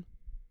time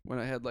when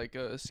I had like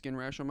a skin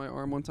rash on my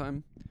arm one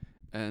time.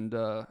 and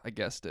I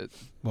guessed it.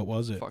 What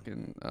was it?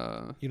 Fucking.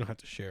 You don't have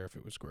to share if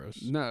it was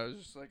gross. No, it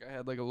was just like I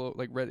had like a little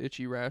like red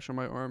itchy rash on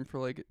my arm for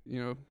like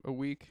a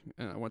week,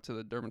 and I went to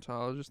the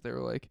dermatologist. They were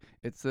like,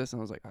 "It's this," and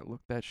I was like, "I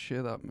looked that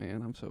shit up,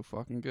 man. I'm so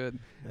fucking good."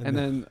 And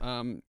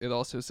then it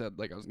also said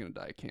like I was gonna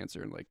die of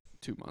cancer in like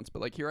 2 months,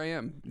 but like here I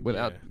am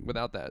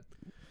without that.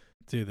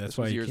 Dude, that's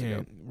why you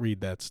can't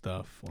read that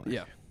stuff. Like.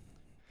 Yeah.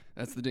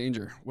 That's the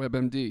danger.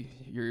 WebMD.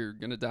 You're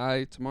going to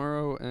die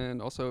tomorrow,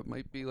 and also it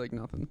might be like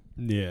nothing.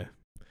 Yeah.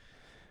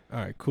 All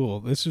right,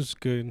 cool. This is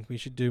good. We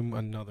should do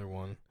another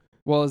one.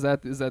 Well, is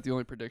that the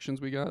only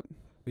predictions we got?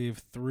 We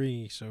have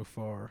 3 so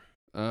far.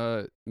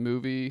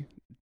 Movie,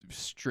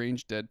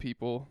 Strange Dead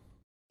People.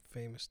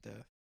 Famous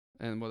Death.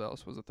 And what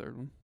else was the third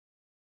one?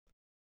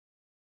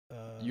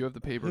 You have the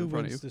paper in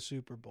front of you. Who wins the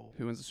Super Bowl?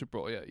 Who wins the Super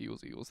Bowl? Yeah,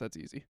 Eagles. That's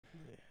easy.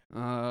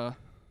 Yeah.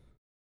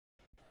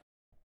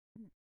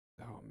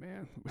 Oh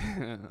man,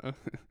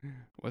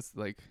 what's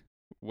the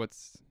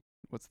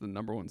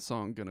number one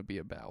song gonna be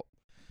about?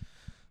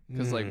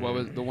 Because like, what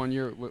was the one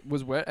year?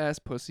 Was Wet Ass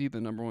Pussy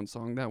the number one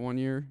song that one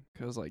year?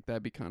 Because like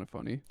that'd be kind of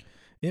funny.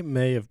 It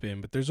may have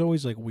been, but there's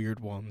always like weird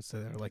ones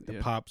that are like the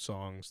pop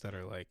songs that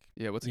are like.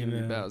 Yeah, what's it gonna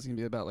be about? Is it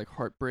gonna be about like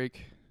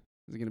heartbreak?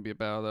 Is it gonna be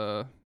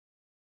about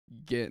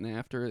getting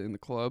after it in the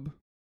club?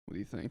 What do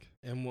you think?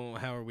 And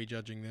how are we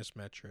judging this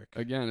metric?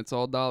 Again, it's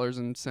all dollars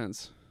and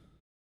cents.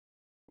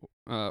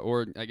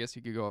 Or I guess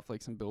you could go off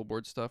like some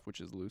Billboard stuff,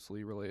 which is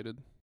loosely related.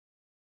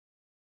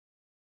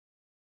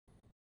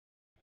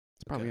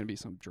 It's probably gonna be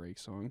some Drake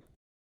song.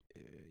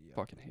 Yeah.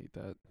 Fucking hate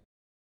that.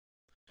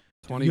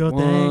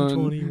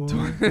 21.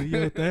 Do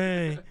your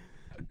thing.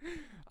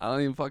 I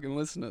don't even fucking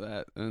listen to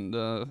that, and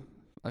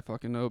I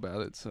fucking know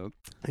about it. So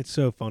it's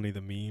so funny,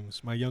 the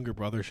memes. My younger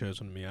brother shows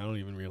them to me. I don't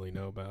even really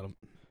know about them.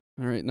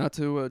 All right, not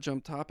to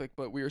jump topic,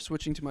 but we are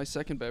switching to my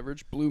second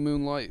beverage, Blue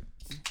Moon Light.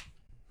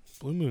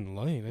 Blue Moon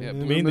Light. Yeah,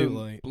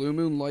 Blue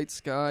Moon Light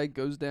Sky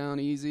goes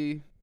down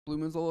easy. Blue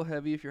Moon's a little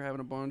heavy if you're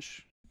having a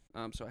bunch.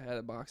 So I had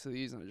a box of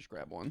these and I just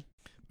grabbed one.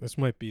 This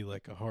might be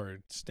like a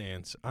hard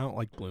stance. I don't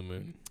like Blue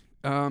Moon.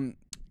 Kind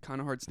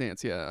of hard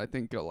stance. Yeah, I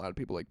think a lot of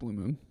people like Blue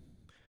Moon.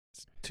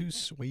 It's too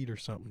sweet or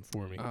something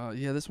for me.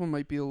 Yeah, this one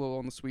might be a little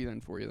on the sweet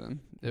end for you then.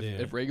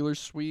 If regular's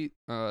sweet,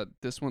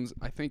 this one's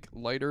I think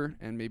lighter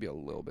and maybe a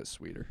little bit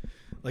sweeter.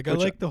 Like I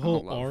like the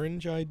whole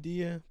orange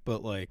idea,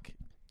 but like.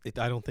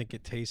 I don't think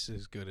it tastes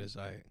as good as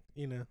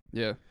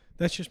Yeah.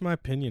 That's just my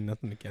opinion.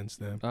 Nothing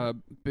against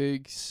them.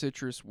 Big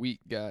citrus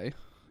wheat guy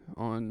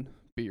on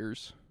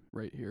beers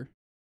right here.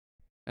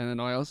 And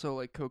then I also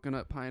like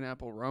coconut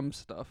pineapple rum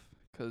stuff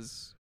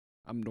because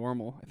I'm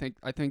normal.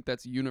 I think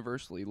that's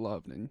universally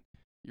loved, and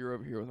you're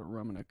over here with a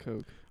rum and a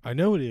Coke. I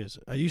know it is.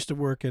 I used to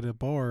work at a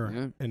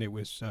bar, and it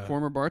was...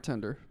 former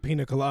bartender.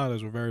 Pina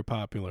coladas were very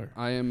popular.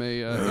 I am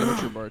a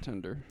amateur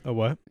bartender. A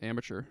what?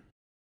 Amateur.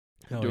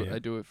 I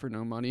do it for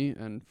no money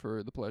and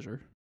for the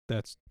pleasure.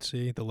 That's,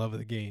 the love of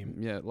the game.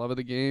 Yeah, love of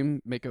the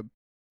game. Make a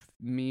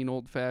mean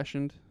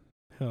old-fashioned.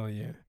 Hell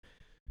yeah.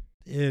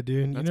 Yeah,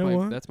 dude.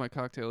 What? That's my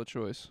cocktail of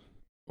choice.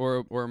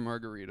 Or a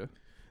margarita.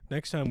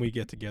 Next time we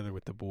get together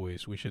with the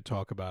boys, we should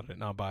talk about it,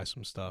 and I'll buy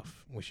some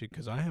stuff. We should,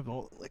 because I have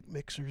all, like,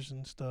 mixers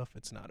and stuff.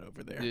 It's not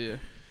over there. Yeah.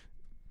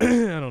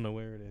 I don't know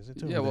where it is.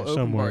 It's over there open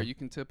somewhere. Bar, you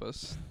can tip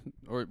us,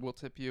 or we'll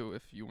tip you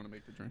if you want to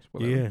make the drinks.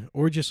 Whatever. Yeah,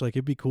 or just like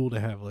it'd be cool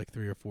to have like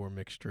 3 or 4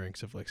 mixed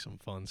drinks of like some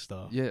fun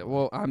stuff. Yeah,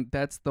 well,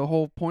 that's the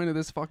whole point of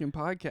this fucking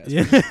podcast.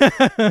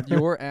 Yeah.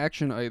 Your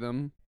action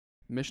item,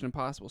 Mission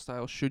Impossible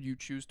style, should you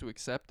choose to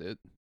accept it,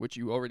 which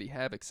you already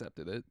have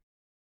accepted it,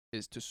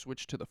 is to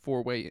switch to the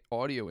 4-way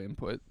audio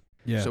input.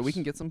 Yes. So we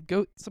can get some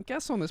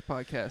guests on this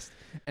podcast,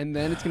 and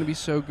then it's gonna be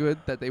so good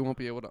that they won't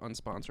be able to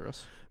unsponsor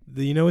us.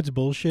 It's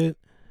bullshit.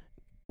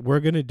 We're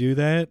going to do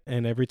that,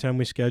 and every time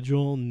we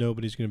schedule,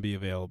 nobody's going to be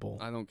available.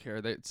 I don't care.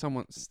 That's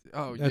going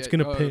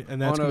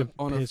to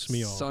piss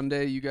me off.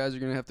 Sunday, you guys are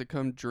going to have to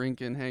come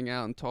drink and hang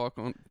out and talk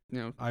on,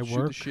 shoot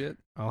the shit.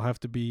 It'll have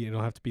to be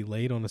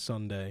late on a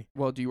Sunday.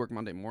 Well, do you work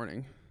Monday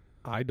morning?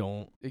 I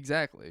don't.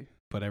 Exactly.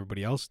 But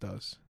everybody else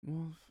does.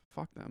 Well,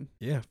 fuck them.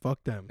 Yeah,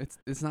 fuck them.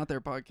 It's not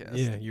their podcast.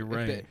 Yeah, you're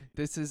right.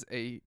 This is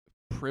a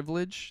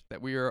privilege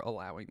that we are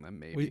allowing them.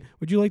 Maybe.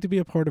 Would you like to be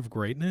a part of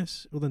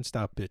greatness? Well, then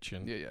stop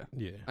bitching.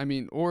 Yeah. I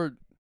mean,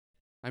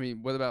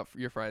 what about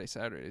your Friday,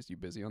 Saturdays? You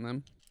busy on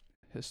them,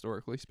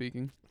 historically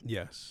speaking?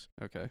 Yes.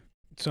 Okay.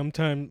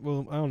 Sometime,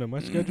 well, I don't know.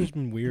 My schedule's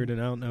been weird, and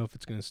I don't know if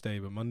it's gonna stay.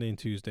 But Monday and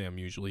Tuesday, I'm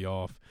usually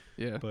off.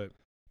 Yeah. But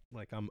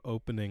like, I'm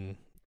opening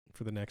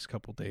for the next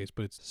couple days.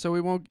 But it's so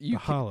we won't. The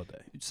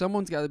holiday.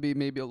 Someone's got to be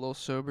maybe a little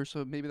sober,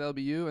 so maybe that'll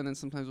be you. And then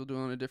sometimes we'll do it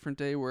on a different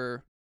day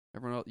where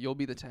everyone else, you'll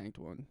be the tanked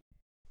one.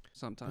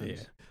 Sometimes.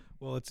 Yeah.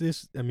 Well, it's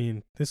this. I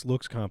mean, this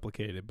looks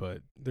complicated, but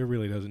there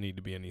really doesn't need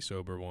to be any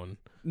sober one.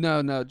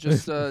 No,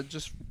 just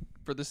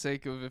for the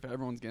sake of if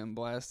everyone's getting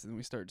blasted and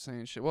we start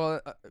saying shit. Well,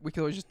 we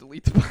could always just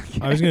delete the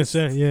podcast. I was gonna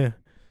say, yeah.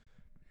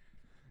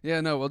 Yeah,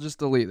 no, we'll just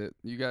delete it.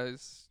 You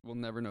guys will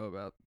never know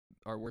about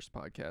our worst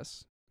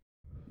podcasts,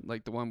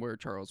 like the one where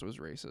Charles was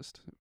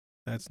racist.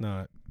 That's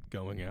not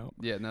going out.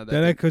 Yeah, no,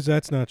 because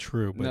that's not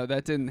true. But no,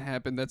 that didn't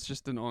happen. That's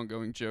just an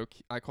ongoing joke.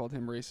 I called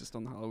him racist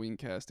on the Halloween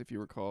cast, if you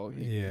recall.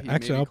 He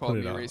actually, I'll called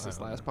put me it racist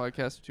out. last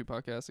podcast, 2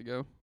 podcasts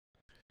ago.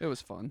 It was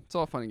fun. It's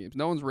all fun and games.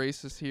 No one's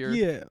racist here.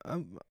 Yeah,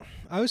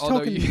 I was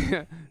Although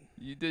talking.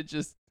 You did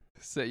just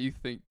say you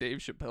think Dave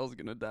Chappelle's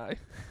gonna die.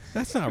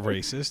 That's not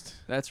racist.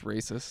 That's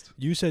racist.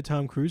 You said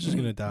Tom Cruise is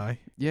gonna die.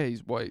 Yeah,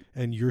 he's white.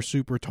 And you're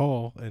super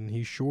tall, and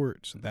he's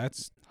short. So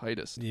that's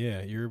heightist.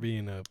 Yeah, you're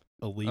being a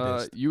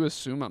elitist. You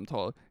assume I'm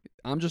tall.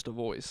 I'm just a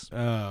voice.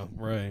 Oh,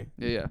 right.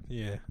 Yeah.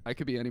 I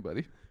could be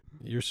anybody.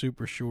 You're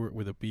super short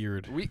with a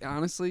beard.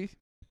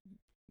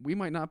 We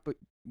might not, but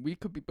we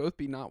could both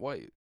be not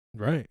white.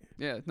 Right.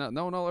 Yeah,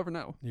 no one will ever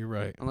know. You're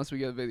right. Unless we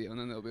get a video, and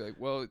then they'll be like,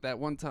 well, that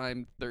one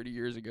time 30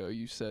 years ago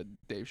you said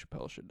Dave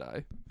Chappelle should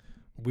die.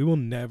 We will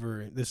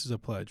never, this is a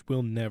pledge,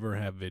 we'll never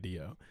have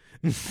video.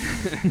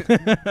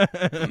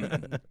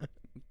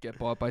 Get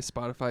bought by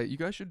Spotify. You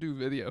guys should do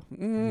video.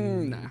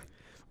 Nah.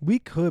 We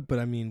could, but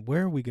I mean,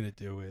 where are we going to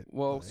do it?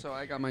 Well, so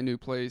I got my new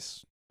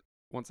place.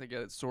 Once I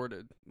get it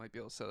sorted, might be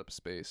able to set up a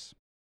space.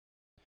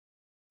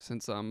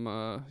 Since I'm,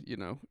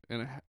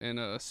 in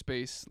a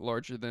space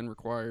larger than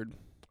required.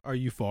 Are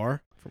you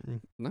far?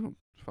 No,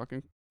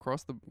 fucking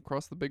cross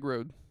the big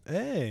road.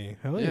 Hey,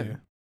 hell yeah.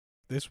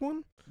 This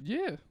one?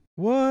 Yeah.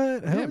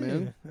 What? Hell yeah,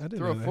 man. I didn't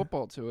throw know a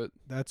football to it.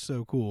 That's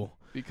so cool.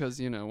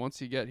 Because, once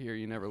you get here,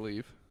 you never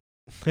leave.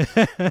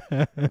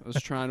 I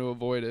was trying to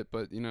avoid it,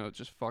 but, it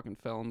just fucking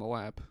fell in the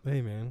lap.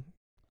 Hey, man.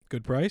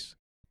 Good price?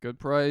 Good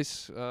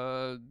price.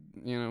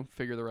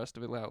 Figure the rest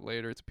of it out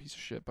later. It's a piece of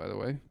shit, by the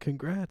way.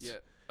 Congrats. Yeah.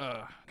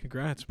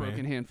 Congrats, man.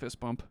 Broken hand fist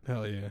bump.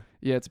 Hell yeah.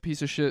 Yeah, it's a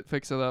piece of shit.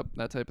 Fix it up.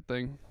 That type of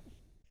thing.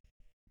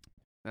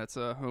 That's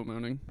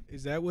homeowning.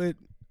 Is that what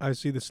I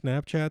see the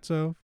Snapchats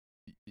of?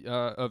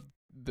 Of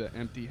the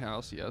empty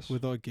house, yes.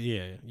 With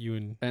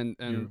you and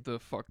the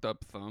fucked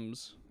up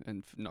thumbs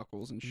and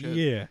knuckles and shit.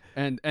 Yeah.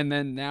 And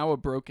then now a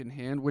broken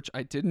hand, which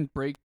I didn't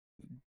break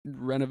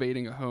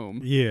renovating a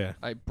home. Yeah.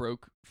 I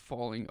broke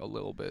falling a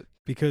little bit.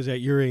 Because at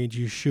your age,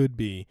 you should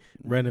be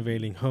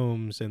renovating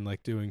homes and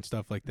like doing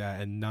stuff like that,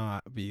 and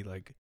not be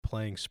like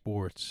playing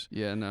sports.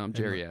 Yeah, no, I'm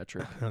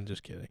geriatric. I'm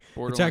just kidding.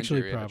 Borderline it's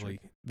actually geriatric. Probably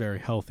very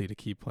healthy to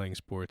keep playing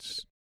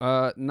sports.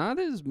 Not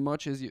as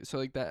much as you. So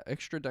like that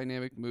extra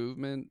dynamic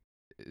movement,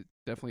 it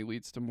definitely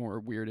leads to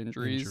more weird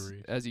injuries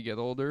as you get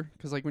older.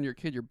 Because like when you're a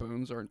kid, your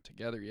bones aren't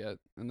together yet,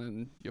 and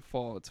then you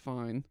fall, it's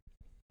fine.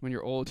 When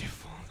you're old, you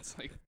fall, it's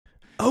like,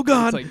 oh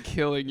god, it's like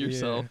killing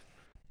yourself. Yeah.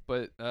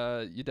 But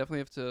you definitely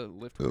have to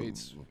lift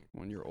weights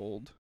when you're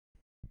old,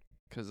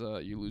 because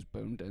you lose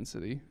bone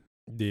density.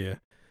 Yeah,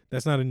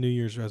 that's not a New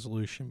Year's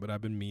resolution, but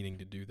I've been meaning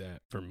to do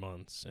that for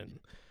months, and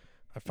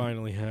I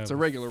finally have. It's a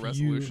regular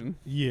resolution.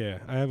 Yeah,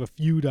 I have a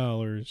few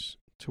dollars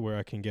to where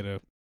I can get a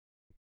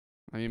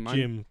gym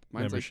mine's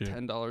membership. Like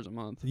 $10 a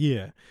month.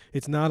 Yeah,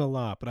 it's not a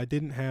lot, but I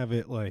didn't have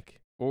it like.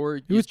 Or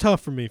it was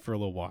tough for me for a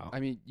little while. I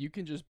mean, you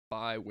can just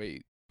buy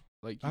weight.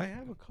 Like I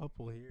have a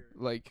couple here.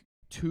 Like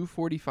 2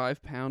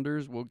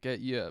 45-pounders will get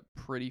you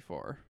pretty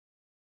far.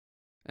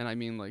 And I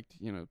mean, like,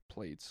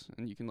 plates,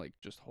 and you can like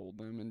just hold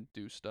them and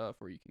do stuff,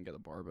 or you can get a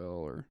barbell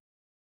or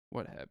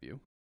what have you.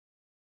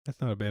 That's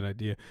not a bad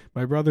idea.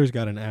 My brother's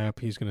got an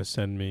app he's going to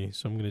send me,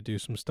 so I'm going to do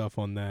some stuff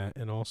on that.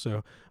 And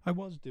also, I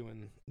was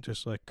doing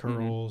just like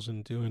curls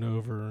and doing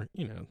over,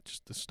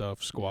 just the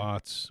stuff,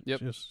 squats.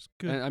 Yep. Just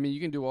good. And I mean, you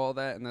can do all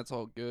that, and that's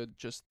all good.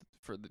 Just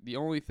for the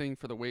only thing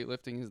for the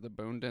weightlifting is the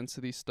bone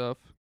density stuff,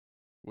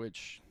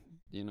 which,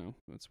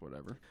 it's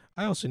whatever.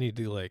 I also need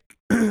to like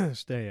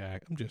stay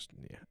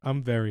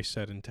I'm very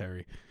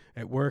sedentary.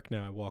 At work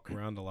now, I walk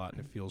around a lot,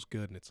 and it feels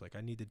good. And it's like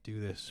I need to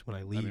do this when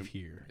I leave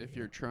here. If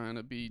you're trying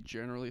to be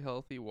generally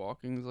healthy,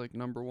 walking's like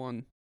number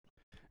one.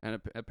 And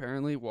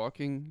apparently,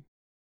 walking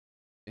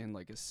in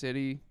like a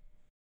city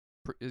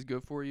is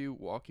good for you.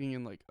 Walking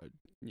in like a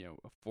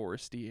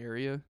foresty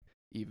area,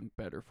 even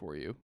better for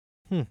you.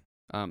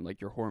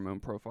 Like your hormone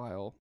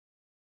profile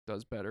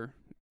does better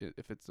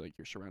if it's like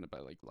you're surrounded by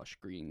like lush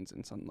greens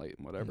and sunlight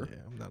and whatever. Yeah,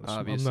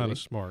 I'm not a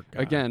smart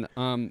guy. Again,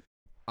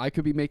 I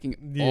could be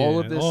making all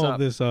of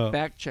this up.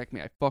 Fact check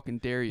me. I fucking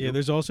dare you. Yeah,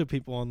 there's also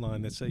people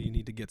online that say you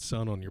need to get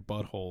sun on your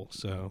butthole.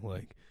 So,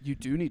 like... You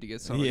do need to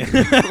get sun on your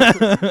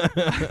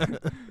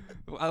butthole.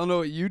 I don't know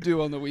what you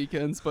do on the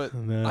weekends, but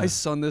I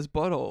sun this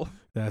butthole.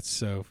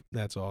 That's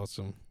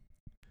awesome.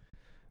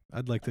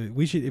 I'd like to...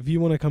 if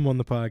you want to come on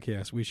the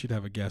podcast, we should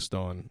have a guest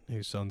on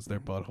who suns their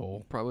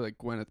butthole. Probably like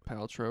Gwyneth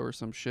Paltrow or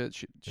some shit.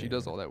 She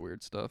does all that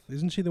weird stuff.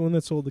 Isn't she the one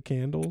that sold the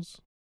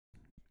candles?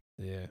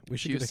 Yeah,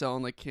 she was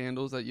selling like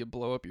candles that you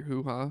blow up your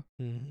hoo-ha,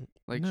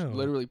 like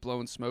literally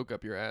blowing smoke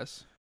up your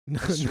ass.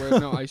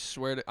 I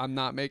swear, I'm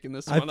not making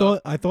this one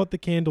up. I thought the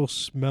candles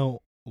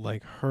smelled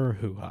like her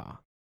hoo-ha.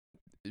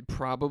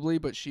 Probably,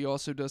 but she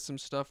also does some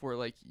stuff where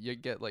like you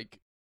get like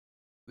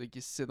you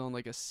sit on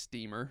like a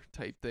steamer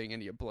type thing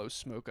and you blow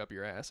smoke up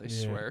your ass. I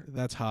swear.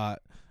 That's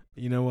hot.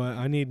 You know what?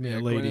 I need me a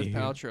lady. Gwyneth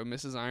Paltrow,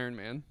 Mrs. Iron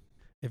Man.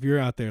 If you're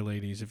out there,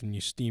 ladies, if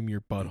you steam your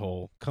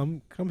butthole,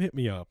 come hit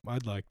me up.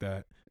 I'd like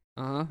that.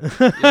 Yeah.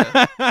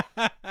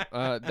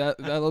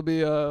 That'll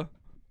be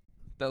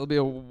That'll be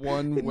a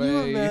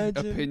one-way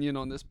opinion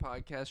on this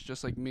podcast,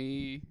 just like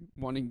me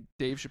wanting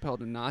Dave Chappelle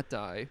to not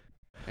die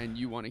and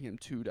you wanting him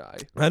to die.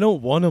 I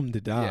don't want him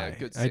to die. Yeah,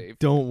 good save. I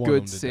don't want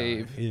him to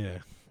save. die. Yeah.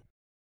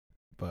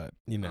 But,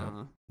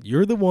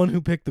 you're the one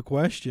who picked the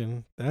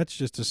question. That's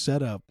just a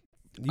setup.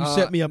 You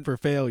set me up for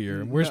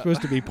failure, and we're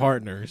supposed to be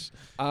partners.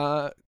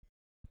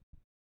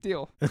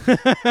 Deal.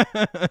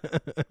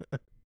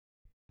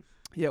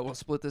 Yeah, we'll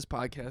split this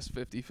podcast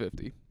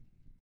 50-50.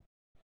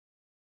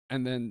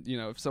 And then,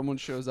 if someone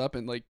shows up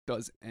and,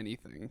 does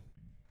anything.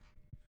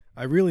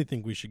 I really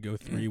think we should go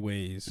 3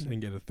 ways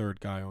and get a third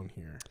guy on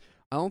here.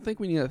 I don't think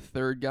we need a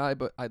third guy,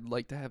 but I'd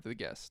like to have the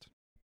guest.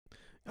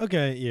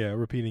 Okay, yeah,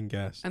 repeating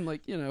guest. And,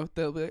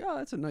 they'll be like, oh,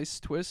 that's a nice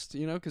twist,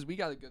 because we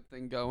got a good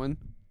thing going.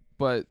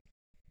 But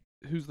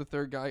who's the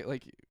third guy?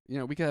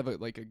 We could have, a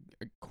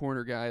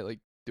corner guy,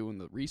 doing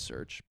the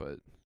research, but...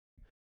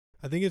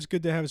 I think it's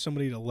good to have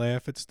somebody to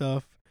laugh at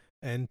stuff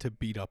and to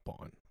beat up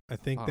on. I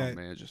think that... Oh,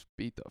 man, just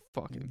beat the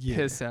fucking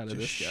piss out of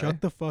this guy.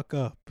 Shut the fuck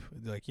up.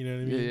 You know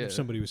what I mean? Yeah. If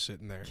somebody was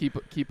sitting there.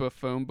 Keep a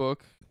phone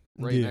book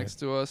right next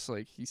to us,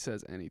 he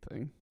says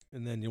anything.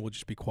 And then we'll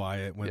just be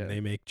quiet when they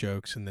make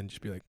jokes and then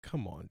just be like,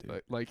 come on,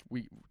 dude.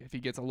 If he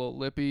gets a little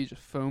lippy,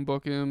 just phone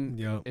book him.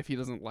 Yeah. If he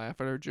doesn't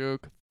laugh at our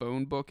joke,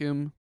 phone book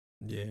him.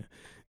 Yeah.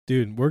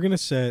 Dude, we're going to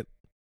set...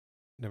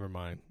 Never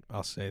mind.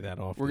 I'll say that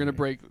off. We're going to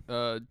break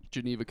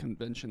Geneva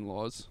Convention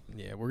laws.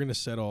 Yeah, we're going to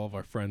set all of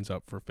our friends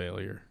up for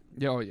failure.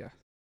 Yeah, oh,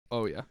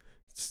 yeah.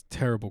 It's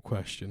terrible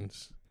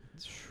questions.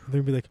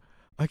 They'll be like,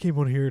 I came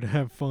on here to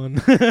have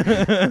fun.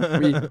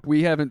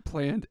 we haven't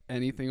planned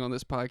anything on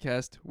this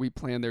podcast. We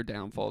planned their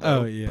downfall,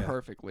 though,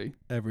 perfectly.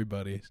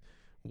 Everybody's.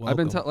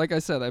 Welcome. Like I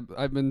said,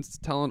 I've been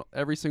telling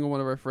every single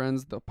one of our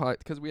friends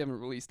because we haven't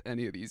released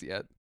any of these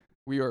yet.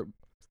 We are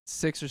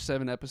 6 or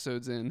 7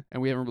 episodes in,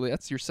 and we haven't really.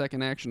 That's your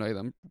second action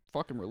item.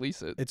 Fucking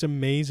release it. It's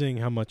amazing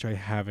how much I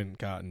haven't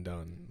gotten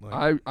done.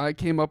 I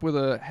came up with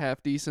a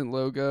half decent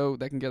logo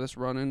that can get us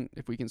running.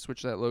 If we can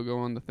switch that logo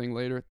on the thing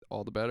later,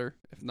 all the better.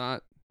 If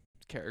not,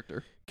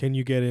 character. Can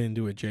you get it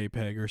into a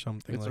JPEG or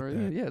something it's like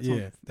already, that? Yeah,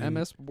 it's on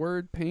MS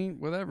Word, Paint,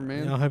 whatever,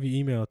 man. I'll have you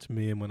email it to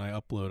me, and when I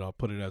upload, I'll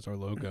put it as our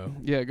logo.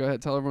 Yeah, go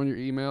ahead. Tell everyone your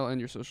email and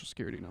your social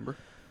security number.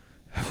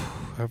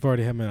 I've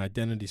already had my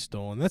identity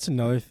stolen. That's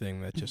another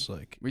thing that just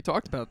we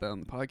talked about that on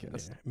the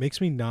podcast. Makes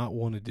me not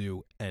want to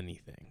do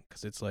anything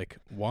because it's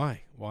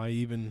why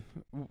even?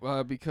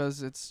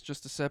 Because it's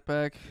just a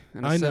setback,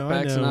 and a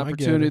setback's an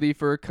opportunity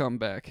for a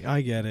comeback.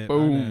 I get it.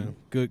 Boom.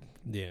 Good.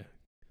 Yeah.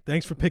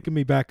 Thanks for picking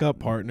me back up,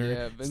 partner.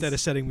 Yeah, Vince, instead of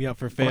setting me up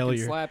for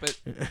failure. Slap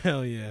it.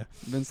 Hell yeah.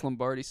 Vince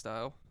Lombardi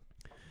style.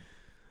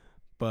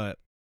 But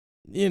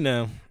it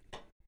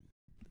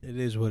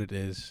is what it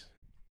is.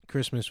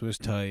 Christmas was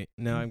tight.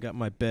 Now I've got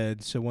my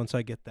bed, so once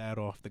I get that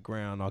off the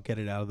ground, I'll get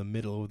it out of the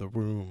middle of the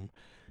room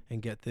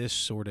and get this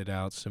sorted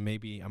out. So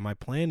maybe my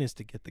plan is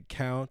to get the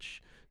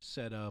couch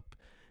set up,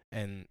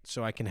 and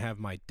so I can have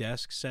my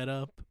desk set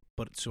up,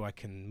 but so I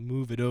can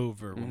move it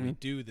over when we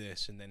do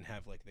this, and then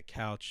have the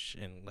couch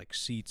and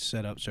seats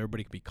set up so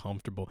everybody can be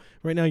comfortable.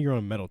 Right now you're on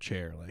a metal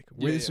chair,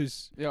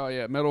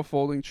 metal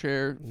folding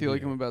chair. Feel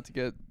like I'm about to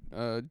get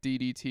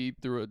DDT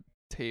through a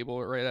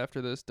table right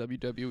after this,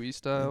 WWE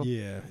style.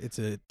 Yeah, it's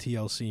a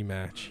TLC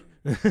match.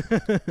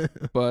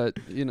 But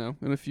in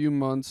a few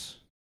months,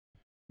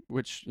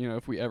 which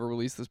if we ever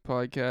release this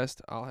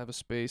podcast, I'll have a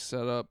space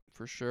set up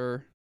for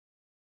sure.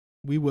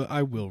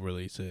 I will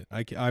release it.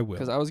 I will,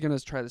 because I was gonna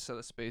try to set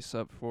a space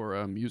up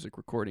for music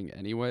recording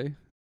anyway.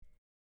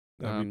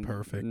 That'd be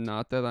perfect.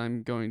 Not that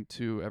I'm going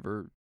to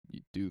ever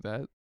do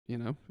that.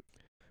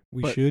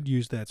 We should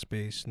use that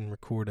space and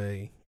record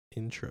a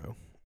intro.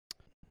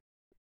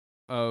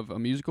 Of a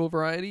musical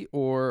variety,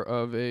 or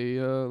of a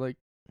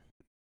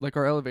like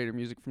our elevator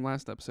music from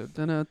last episode.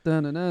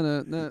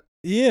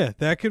 Yeah,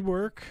 that could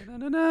work.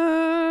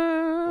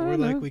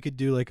 Or we could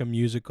do a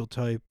musical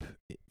type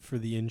for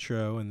the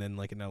intro, and then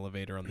an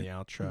elevator on the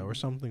outro, or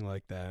something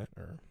like that.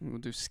 Or we'll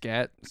do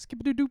scat.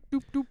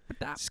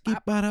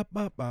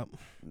 Skip-ba-da-bop-bop.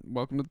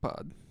 Welcome to the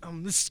pod.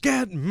 I'm the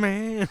scat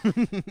man.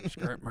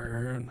 Scat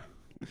man.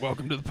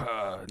 Welcome to the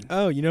pod.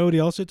 Oh, you know what he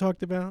also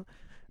talked about?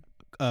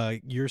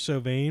 You're So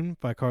Vain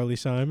by Carly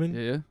Simon.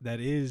 Yeah. That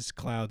is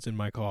Clouds in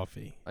My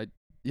Coffee. I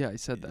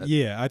said that.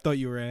 Yeah, I thought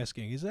you were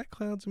asking, is that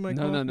Clouds in My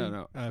Coffee?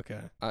 No.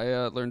 Okay. I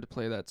learned to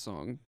play that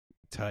song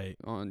tight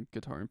on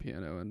guitar and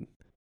piano, and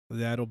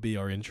that'll be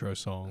our intro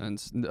song. And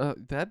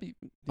that'd be,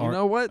 you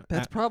know what?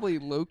 That's probably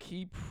low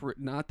key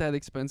not that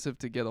expensive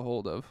to get a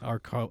hold of.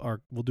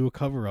 We'll do a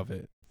cover of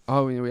it.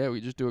 Oh yeah,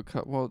 we just do a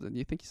cut. Well, then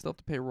you think you still have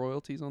to pay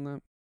royalties on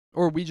that,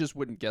 or we just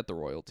wouldn't get the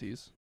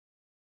royalties?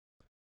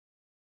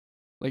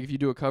 If you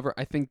do a cover,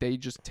 I think they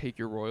just take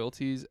your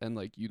royalties and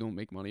you don't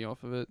make money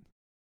off of it.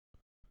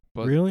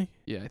 But really?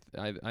 Yeah,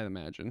 I'd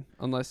imagine.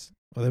 Unless...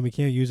 Well, then we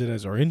can't use it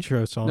as our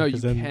intro song. No, you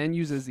can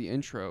use it as the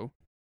intro,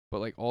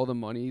 but all the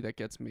money that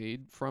gets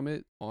made from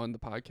it on the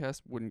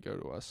podcast wouldn't go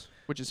to us,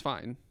 which is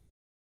fine.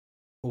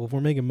 Well, if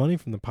we're making money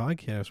from the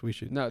podcast, we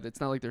should... No, it's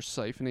not like they're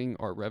siphoning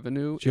our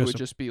revenue. It would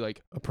just be a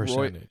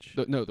percentage.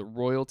 The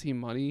royalty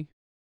money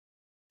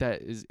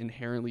that is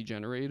inherently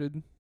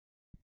generated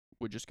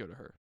would just go to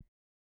her.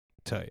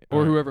 Tight.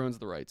 Or whoever owns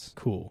the rights.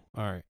 Cool.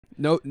 All right.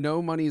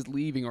 No money is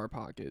leaving our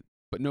pocket,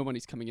 but no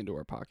money's coming into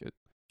our pocket.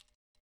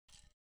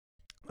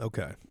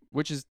 Okay.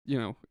 Which is,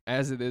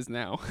 as it is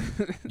now.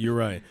 You're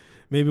right.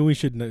 Maybe we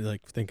should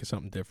think of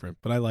something different,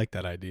 but I like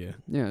that idea.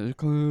 Yeah, there's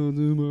clouds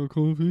in my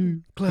coffee.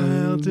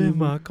 Clouds in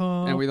my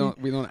coffee. And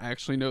we don't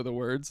actually know the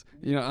words.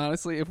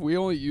 Honestly, if we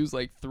only use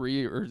like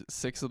 3 or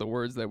 6 of the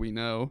words that we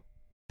know,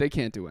 they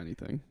can't do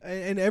anything.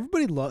 And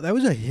everybody that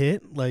was a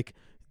hit. Like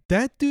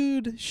that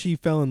dude she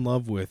fell in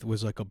love with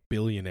was like a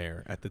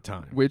billionaire at the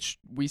time. Which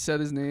we said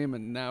his name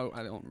and now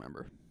I don't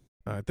remember.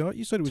 I thought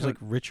you said it was like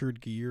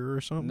Richard Gere or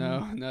something.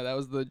 No, that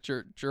was the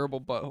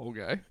gerbil butthole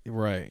guy.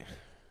 Right.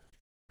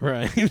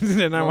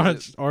 Then I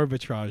watched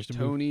Arbitrage.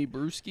 Tony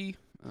Bruschi.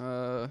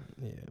 Yeah,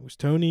 it was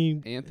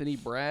Tony. Anthony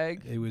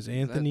Bragg. It was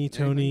Anthony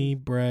Tony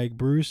Bragg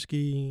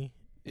Bruschi.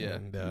 Yeah,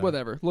 and,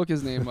 whatever. Look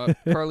his name up.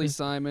 Carly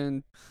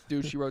Simon.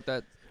 Dude, she wrote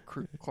that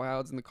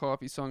Clouds in the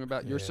Coffee song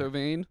about You're So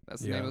Vain.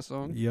 That's the name of the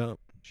song. Yep.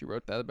 She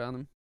wrote that about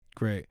him.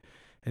 Great.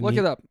 And Look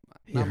it up.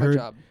 Not my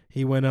job.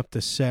 He went up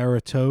to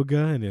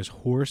Saratoga and his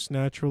horse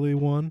naturally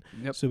won.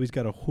 Yep. So he's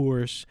got a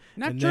horse.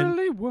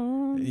 Naturally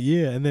won.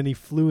 Yeah, and then he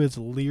flew his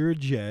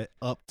Learjet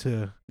up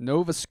to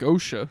Nova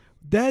Scotia.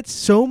 That's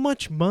so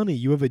much money.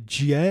 You have a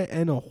jet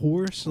and a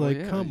horse.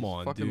 Come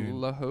on, fucking dude.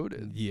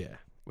 LaHoaded. Yeah.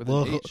 With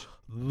an H.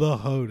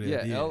 LaHoaded.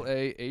 Yeah,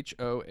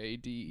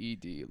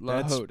 LaHoaded.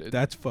 LaHoaded.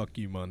 That's fuck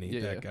you money,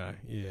 Yeah, that guy.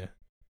 Yeah.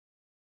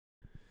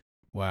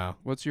 Wow.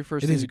 What's your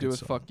first thing you do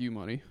with fuck you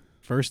money?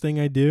 First thing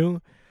I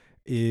do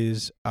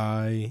is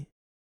I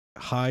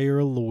hire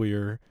a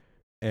lawyer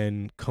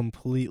and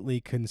completely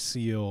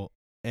conceal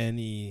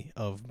any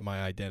of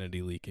my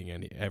identity leaking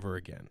ever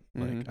again.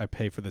 Mm-hmm. Like I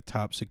pay for the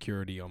top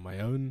security on my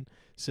own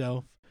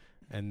self,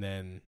 and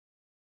then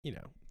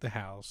the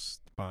house,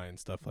 buying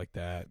stuff like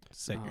that.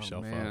 Set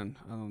yourself up. Man,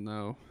 I don't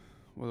know.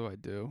 What do I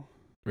do?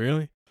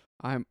 Really?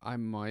 I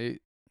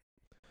might.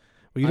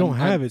 Well, you don't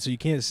have it, so you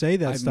can't say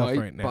that stuff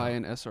right now. I might buy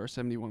an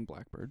SR-71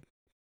 Blackbird.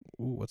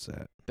 Ooh, what's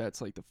that?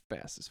 That's like the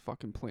fastest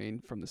fucking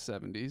plane from the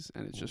 70s,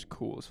 and it's just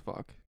cool as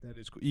fuck. That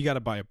is cool. You got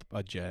to buy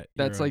a jet.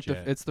 That's like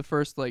it's the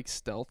first like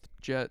stealth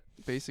jet.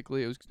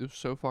 Basically, it was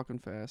so fucking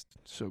fast,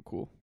 so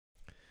cool.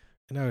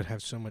 And I would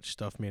have so much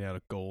stuff made out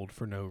of gold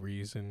for no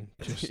reason.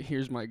 Just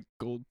here's my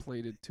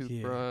gold-plated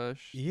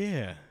toothbrush.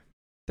 Yeah.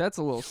 That's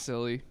a little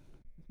silly.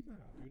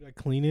 Dude, I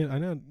clean it. I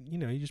know.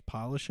 You just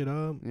polish it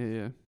up.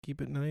 Yeah.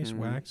 Keep it nice.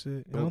 Wax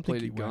it.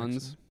 Gold-plated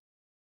guns.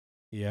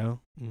 Yeah.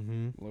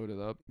 Mm-hmm. Load it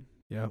up.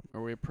 Yeah.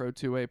 Are we a Pro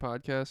 2A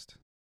podcast?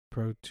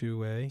 Pro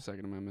 2A.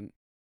 Second Amendment.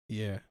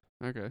 Yeah.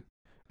 Okay.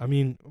 I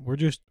mean, we're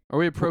just... Are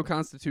we a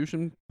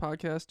pro-Constitution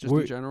podcast, just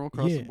in general,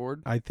 across the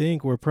board? I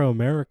think we're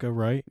pro-America,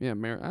 right? Yeah,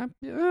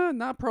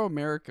 not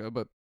pro-America,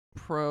 but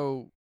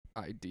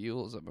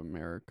pro-ideals of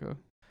America.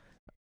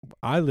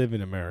 I live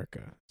in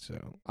America,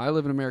 so... I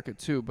live in America,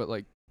 too, but,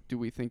 do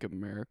we think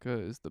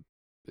America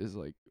is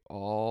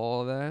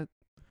all that?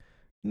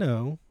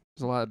 No.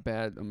 There's a lot of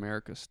bad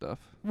America stuff.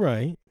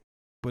 Right.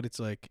 But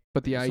it's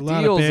But the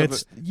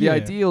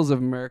ideals of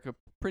America,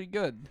 pretty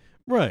good.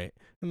 Right.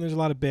 And there's a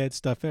lot of bad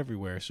stuff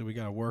everywhere, so we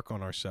got to work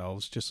on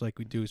ourselves just like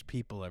we do as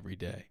people every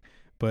day.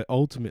 But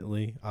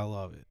ultimately, I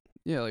love it.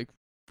 Yeah, like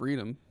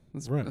freedom.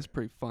 That's a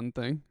pretty fun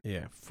thing.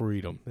 Yeah,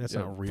 freedom. That's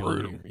not real.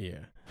 Freedom.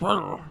 Yeah.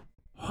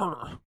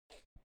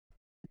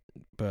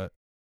 But,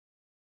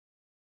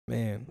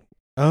 man.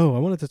 Oh, I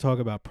wanted to talk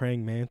about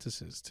praying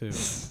mantises, too.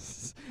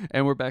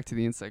 And we're back to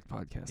the insect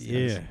podcast.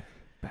 Yeah. Guys.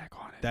 Back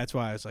on it. That's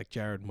why I was like,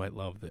 Jared might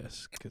love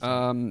this.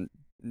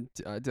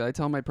 Did I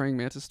tell my praying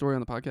mantis story on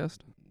the podcast?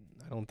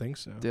 I don't think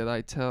so. Did I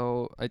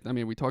tell... I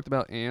mean, we talked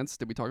about ants.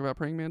 Did we talk about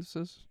praying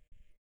mantises?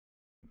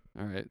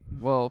 All right.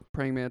 Well,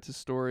 praying mantis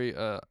story.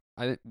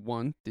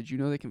 Did you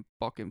know they can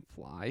fucking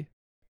fly?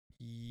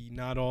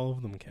 Not all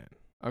of them can.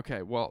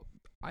 Okay, well,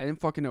 I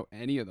didn't fucking know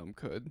any of them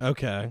could.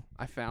 Okay.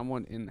 I found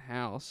one in the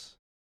house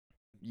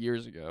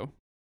years ago.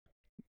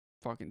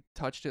 Fucking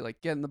touched it,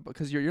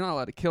 because you're not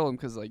allowed to kill them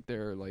because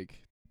they're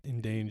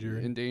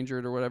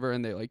endangered or whatever,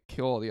 and they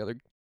kill all the other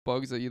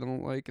bugs that you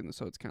don't like, and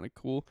so it's kind of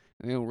cool,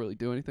 and they don't really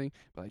do anything.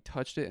 But I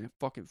touched it and it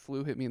fucking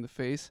hit me in the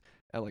face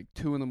at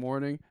 2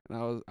 a.m,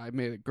 and I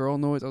made a girl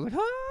noise. I was like,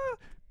 ah!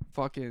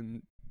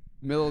 Fucking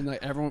middle of the night,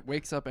 everyone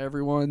wakes up.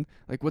 Everyone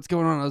what's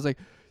going on? I was like,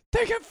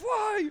 they can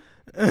fly.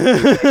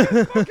 They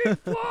can fucking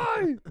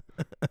fly.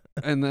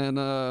 And then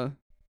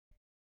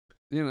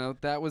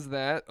that was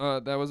that.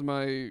 That was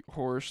my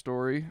horror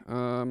story.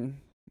 And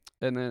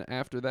then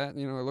after that,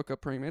 I look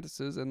up praying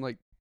mantises, and the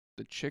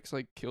chicks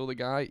kill the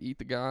guy, eat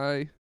the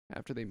guy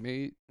after they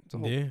mate. It's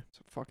a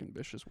fucking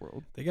vicious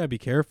world. They gotta be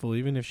careful.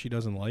 Even if she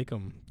doesn't like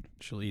them,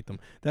 she'll eat them.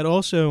 That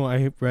also,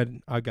 I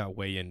read. I got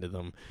way into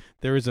them.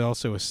 There is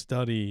also a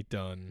study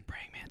done.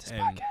 Praying mantis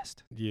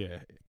podcast. Yeah,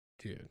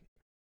 dude.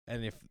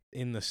 And if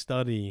in the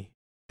study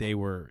they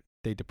were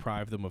they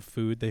deprive them of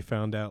food. They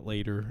found out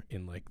later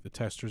in like the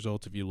test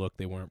results, if you look,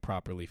 they weren't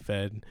properly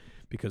fed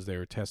because they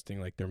were testing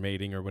like their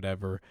mating or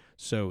whatever.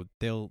 So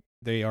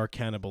they are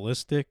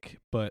cannibalistic,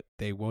 but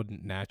they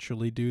wouldn't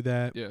naturally do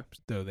that. Yeah.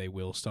 Though they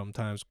will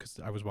sometimes, because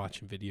I was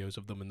watching videos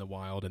of them in the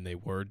wild and they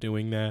were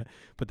doing that.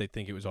 But they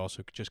think it was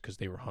also just because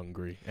they were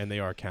hungry, and they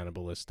are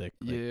cannibalistic.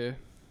 Yeah.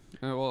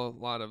 Well,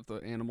 a lot of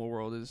the animal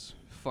world is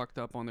fucked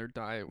up on their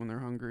diet when they're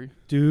hungry.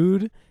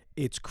 Dude,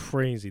 it's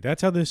crazy.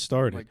 That's how this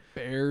started. Like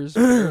bears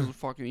will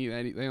fucking eat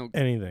anything. They don't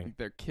anything. Like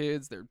their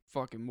kids, their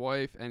fucking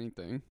wife,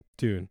 anything.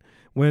 Dude,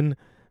 when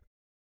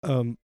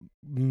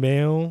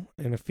male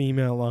and a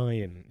female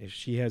lion, if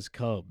she has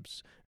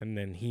cubs and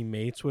then he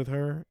mates with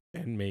her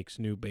and makes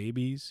new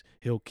babies,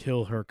 he'll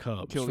kill her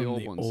cubs from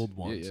the ones. old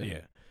ones.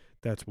 Yeah.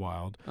 That's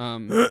wild.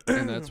 And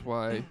that's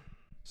why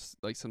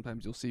like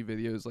sometimes you'll see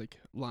videos like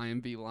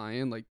lion v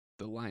lion, like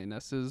the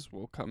lionesses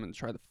will come and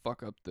try to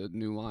fuck up the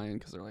new lion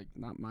because they're like,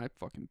 not my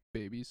fucking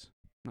babies.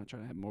 I'm not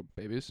trying to have more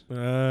babies.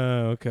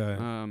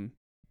 Okay.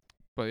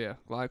 But yeah,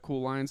 a lot of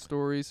cool lion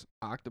stories.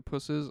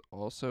 Octopuses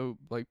also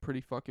like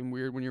pretty fucking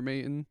weird when you're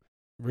mating.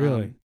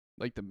 Really?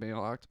 Like the male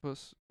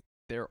octopus,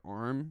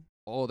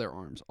 all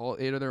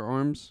 8 of their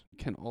arms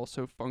can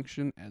also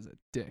function as a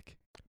dick.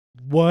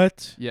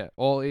 What? Yeah,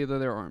 all 8 of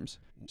their arms.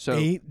 So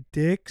 8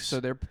 dicks? So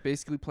they're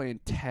basically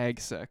playing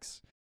tag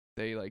sex.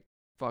 They like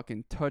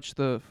fucking touch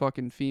the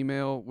fucking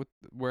female with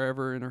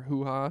wherever in her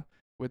hoo-ha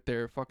with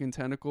their fucking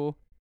tentacle,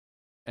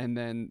 and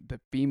then the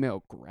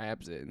female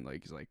grabs it and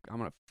like is like, I'm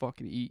gonna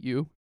fucking eat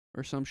you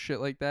or some shit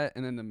like that,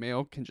 and then the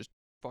male can just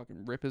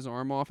fucking rip his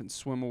arm off and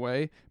swim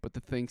away, but the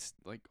thing's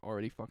like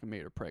already fucking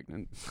made her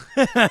pregnant.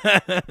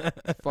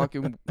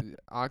 Fucking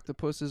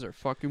octopuses are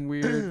fucking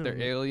weird.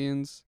 They're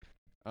aliens.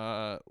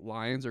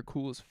 Lions are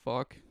cool as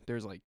fuck.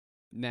 There's like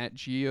Nat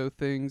Geo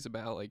things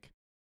about like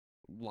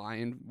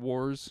lion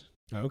wars.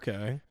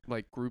 Okay.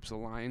 Like groups of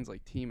lions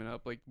like teaming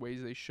up like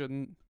ways they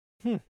shouldn't.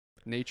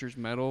 Nature's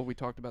Metal, we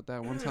talked about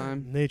that one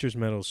time. Nature's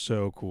Metal's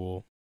so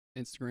cool.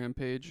 Instagram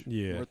page.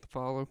 Yeah. Worth the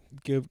follow.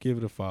 Give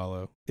it a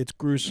follow. It's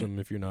gruesome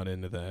if you're not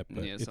into that,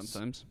 but yeah,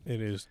 sometimes.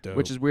 It is dope.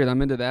 Which is weird.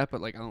 I'm into that,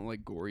 but like I don't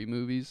like gory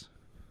movies.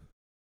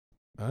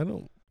 I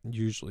don't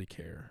usually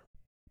care.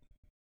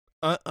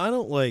 I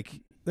don't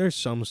like, there's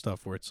some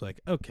stuff where it's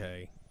like,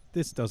 okay,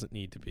 this doesn't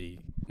need to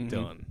be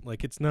done.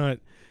 Like it's not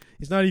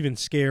even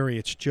scary,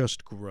 it's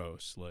just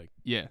gross. Like,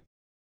 yeah.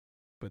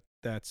 But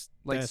that's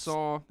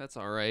Saw, that's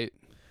all right.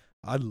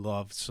 I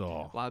love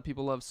Saw. A lot of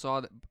people love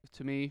Saw.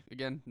 To me,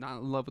 again, not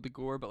in love with the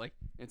gore, but like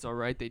it's all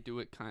right. They do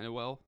it kind of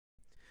well.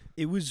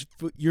 It was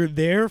you're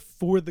there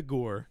for the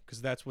gore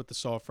because that's what the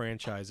Saw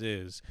franchise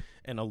is,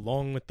 and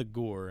along with the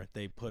gore,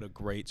 they put a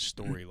great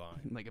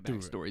storyline, like a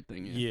backstory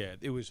thing. Yeah,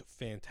 it was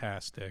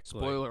fantastic.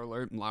 Spoiler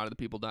alert: a lot of the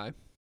people die.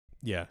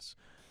 Yes,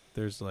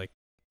 there's like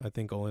I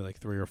think only like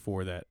 3 or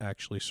 4 that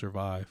actually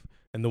survive,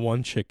 and the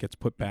one chick gets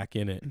put back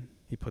in it.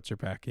 He puts her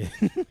back in.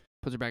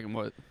 Puts her back in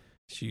what?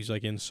 She's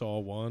like in Saw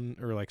 1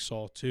 or like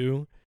Saw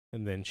 2,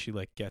 and then she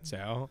like gets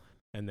out,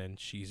 and then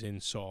she's in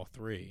Saw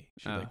 3.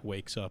 She like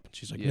wakes up and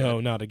she's like,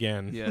 no, not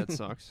again. Yeah, it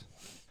sucks.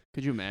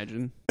 Could you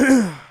imagine?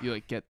 You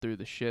like get through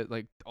the shit,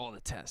 like all the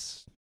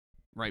tests,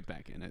 right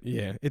back in it.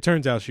 Yeah, it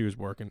turns out she was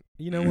working.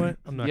 You know what?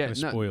 I'm not gonna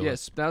spoil it.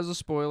 Yes, that was a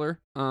spoiler.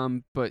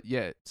 But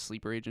yeah,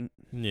 Sleeper Agent.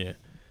 Yeah,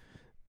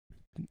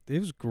 it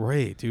was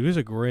great, dude. It was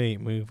a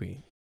great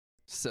movie.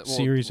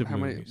 Series of how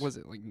movies. Many was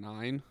it? Like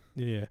 9?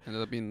 Yeah.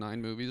 Ended up being 9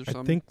 movies or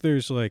something. I think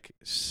there's like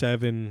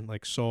 7,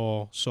 like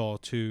Saw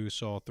 2,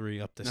 Saw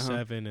 3, up to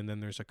 7, and then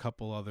there's a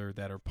couple other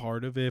that are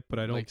part of it, but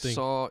I don't like think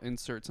Saw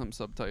insert some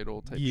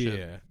subtitle type shit.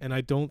 Yeah, and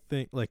I don't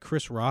think like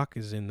Chris Rock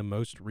is in the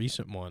most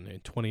recent one in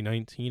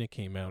 2019. It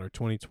came out, or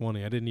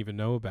 2020. I didn't even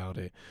know about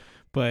it,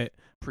 but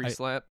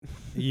pre-slap.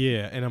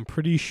 Yeah, and I'm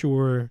pretty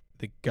sure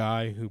the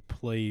guy who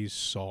plays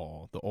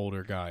Saul, the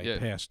older guy,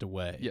 passed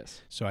away.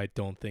 Yes. So I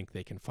don't think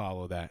they can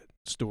follow that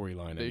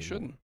storyline anymore. They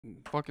shouldn't.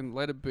 Fucking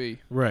let it be.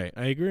 Right.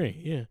 I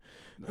agree. Yeah.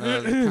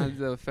 Kind of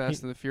the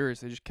Fast and the Furious.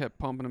 They just kept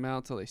pumping them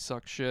out till they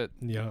suck shit.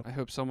 Yeah. I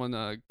hope someone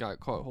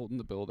got caught holding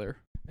the bill there.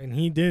 And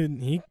he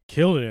did. He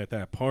killed it at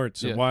that part.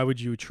 So why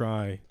would you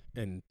try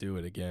and do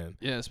it again?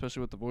 Yeah,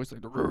 especially with the voice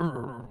like.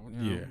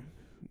 Yeah.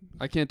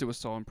 I can't do a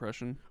Saul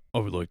impression. I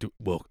would like to.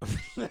 Well,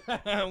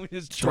 I'm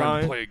just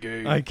trying to play a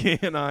game. I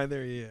can't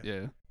either. Yeah.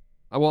 Yeah.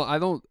 Well, I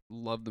don't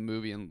love the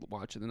movie and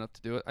watch it enough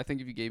to do it. I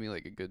think if you gave me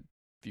like a good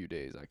few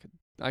days, I could.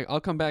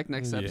 I'll come back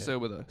next episode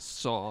with a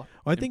Saw.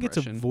 I think it's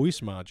a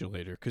voice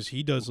modulator because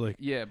he does like.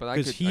 Yeah, but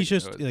because he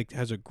just like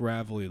has a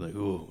gravelly like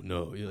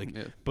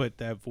like, but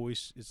that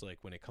voice is like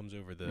when it comes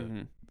over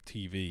the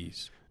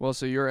TVs. Well,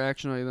 so your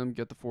action item,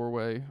 get the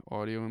 4-way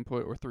audio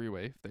input or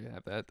 3-way if they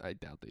have that. I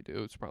doubt they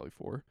do. It's probably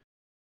 4.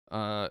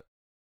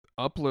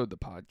 Upload the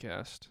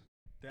podcast.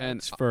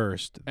 That's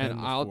first, and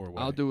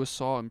I'll do a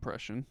Saw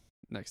impression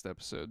next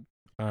episode.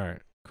 All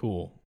right,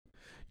 cool.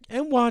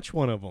 And watch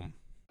one of them.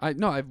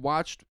 I've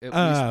watched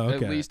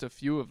at least a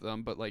few of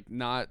them, but like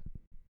not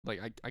like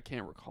I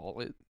can't recall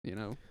it. You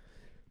know,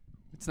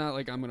 it's not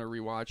like I'm gonna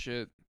rewatch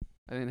it.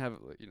 I didn't have it.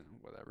 You know,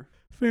 whatever.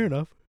 Fair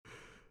enough.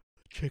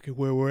 Checking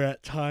where we're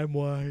at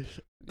time-wise.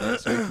 Yeah,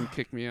 so you can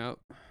kick me out.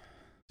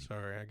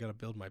 Sorry, I gotta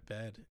build my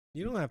bed.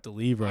 You don't have to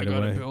leave right away. I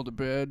gotta build a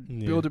bed.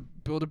 Yeah.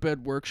 Build a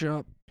bed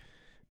workshop.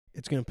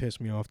 It's gonna piss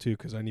me off too,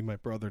 because I need my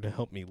brother to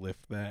help me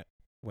lift that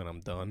when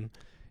I'm done.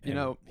 You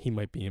know, he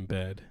might be in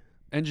bed.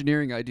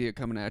 Engineering idea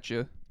coming at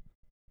you. $1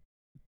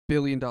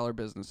 billion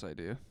business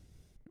idea.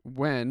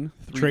 When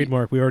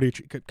trademark, we already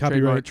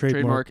copyright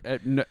trademark.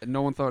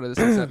 No one thought of this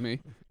except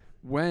me.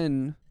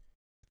 When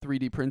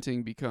 3D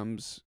printing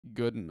becomes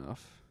good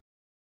enough,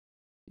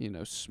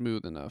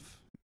 smooth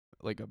enough,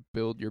 like a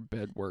build your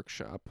bed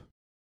workshop.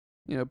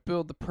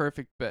 Build the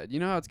perfect bed. You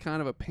know how it's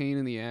kind of a pain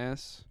in the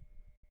ass,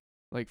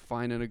 like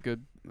finding a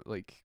good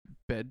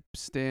bed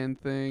stand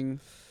thing.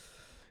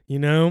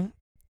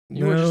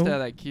 You were just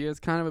at IKEA.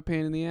 It's kind of a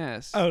pain in the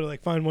ass. Oh,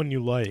 find one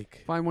you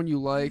like. Find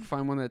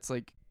one that's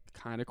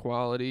kind of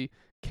quality,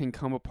 can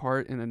come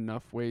apart in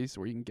enough ways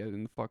where you can get it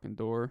in the fucking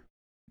door.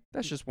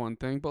 That's just one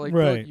thing. But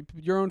right.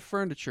 Your own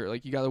furniture,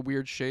 you got a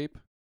weird shape.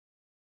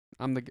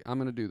 I'm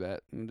gonna do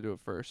that. I'm gonna do it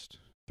first.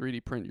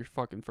 3D print your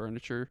fucking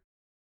furniture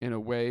in a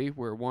way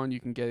where 1, you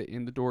can get it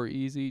in the door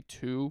easy.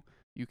 2,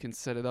 you can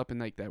set it up in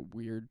that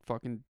weird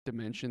fucking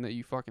dimension that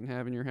you fucking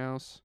have in your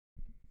house.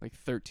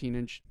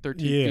 13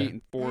 feet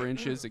and 4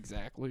 inches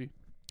exactly.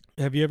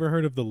 Have you ever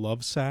heard of the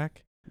Love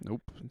Sack?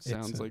 Nope. It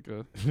sounds like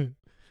a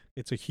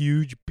it's a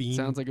huge bean.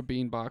 Sounds like a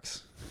bean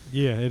box.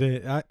 Yeah, it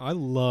is. I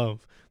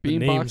love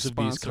bean the names of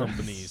sponsor. These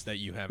companies that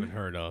you haven't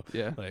heard of.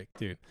 Yeah.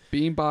 Dude.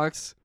 Bean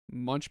box,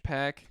 Munch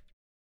Pack,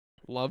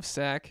 Love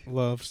Sack.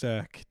 Love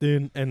Sack.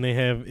 Dude, and they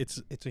have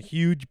it's a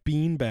huge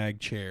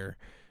beanbag chair,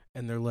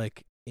 and they're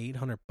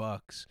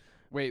 $800.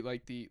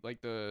 Wait, the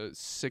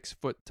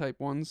 6-foot type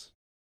ones?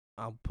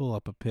 I'll pull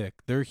up a pic.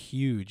 They're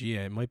huge.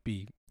 Yeah, it might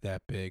be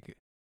that big.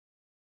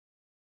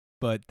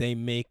 But they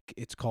make,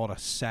 it's called a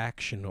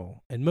Sactional.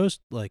 And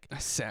most a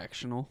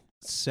Sactional?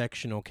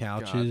 Sectional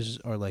couches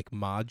are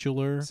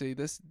modular. See,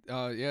 this,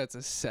 it's a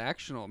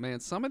Sactional. Man,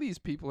 some of these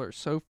people are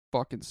so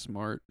fucking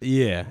smart.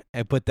 Yeah,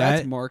 but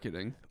that's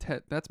marketing.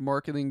 That's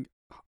marketing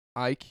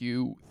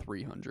IQ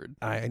 300.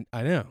 I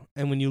know.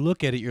 And when you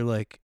look at it, you're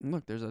look,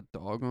 there's a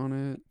dog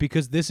on it.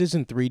 Because this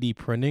isn't 3D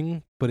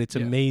printing, but it's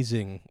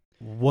amazing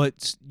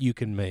what you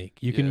can make.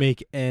 You can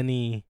make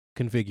any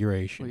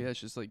configuration. Well, yeah, it's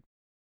just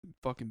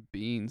fucking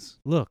beans.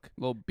 Look.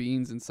 Little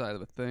beans inside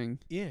of a thing.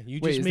 Yeah,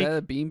 Wait, is that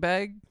a bean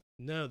bag?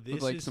 No,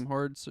 this with is some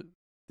hard.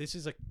 This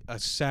is a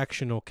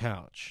Sactional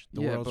couch.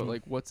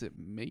 But what's it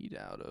made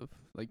out of?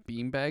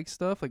 Beanbag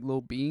stuff?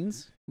 Little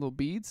beans? Little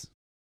beads?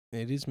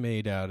 It is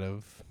made out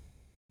of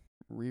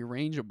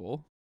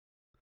rearrangeable,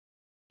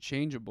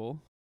 changeable.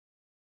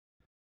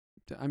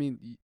 I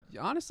mean,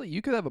 honestly,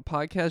 you could have a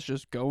podcast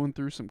just going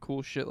through some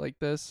cool shit like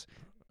this.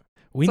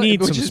 We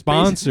need some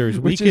sponsors.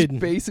 Which is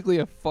basically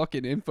a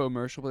fucking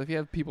infomercial. But if you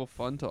have people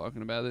fun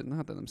talking about it,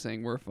 not that I'm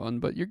saying we're fun,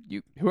 but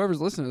you whoever's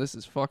listening to this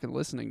is fucking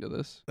listening to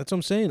this. That's what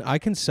I'm saying. I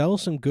can sell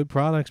some good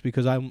products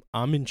because I'm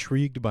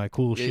intrigued by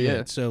cool shit.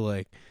 Yeah. So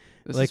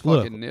this is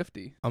fucking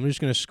nifty. I'm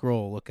just gonna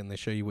scroll, look, and they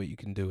show you what you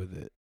can do with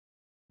it.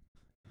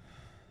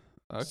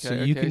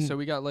 Okay, so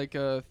we got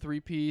a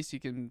 3-piece. You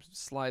can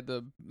slide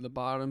the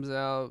bottoms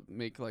out,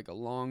 make a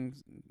long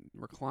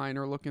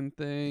recliner looking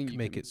thing. You can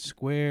make it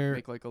square.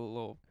 Make a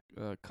little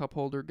cup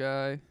holder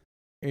guy.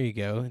 There you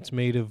go. It's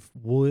made of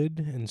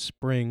wood and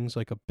springs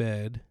like a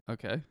bed.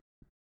 Okay.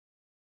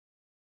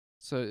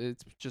 So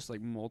it's just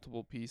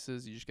multiple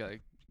pieces. You just gotta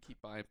keep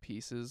buying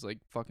pieces like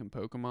fucking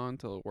Pokemon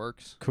till it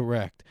works.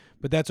 Correct.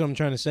 But that's what I'm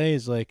trying to say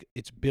is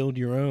it's build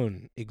your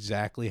own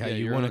exactly how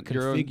you want to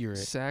configure it.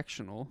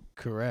 Sactional.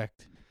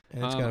 Correct.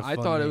 And it's got a fun I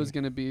thought name. It was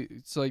gonna be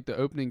the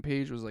opening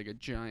page was a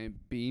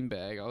giant bean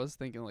bag. I was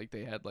thinking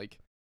they had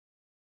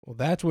well,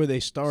 that's where they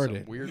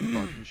started. Some weird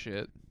fucking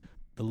shit.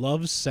 The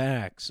Love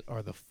Sacks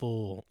are the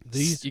full.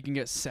 These you can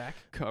get sack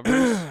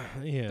covers.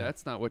 Yeah,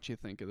 that's not what you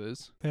think it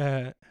is.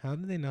 How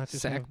did they not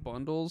just sack have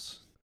bundles?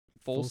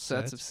 Full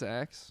sets of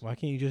sacks. Why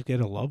can't you just get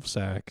a Love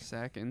Sack?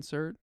 Sack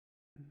insert.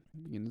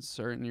 You can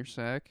insert in your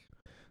sack.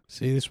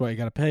 See, this is why you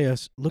gotta pay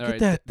us. Look at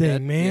that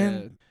thing,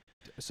 man.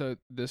 Yeah. So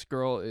this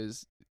girl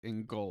is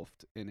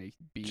engulfed in a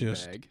bean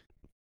bag.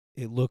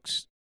 It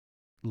looks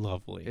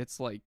lovely. It's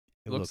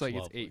looks like lovely.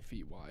 It's 8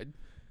 feet wide.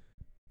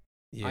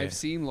 Yeah. I've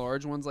seen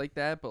large ones like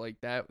that, but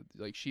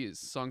she is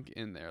sunk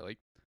in there.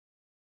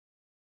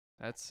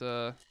 That's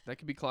that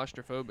could be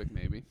claustrophobic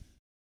maybe.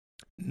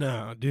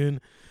 No, dude.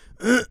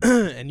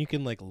 And you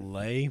can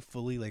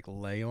fully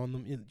lay on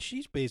them.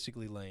 She's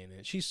basically laying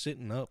it. She's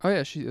sitting up. Oh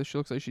yeah, she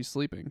looks like she's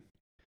sleeping.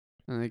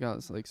 And they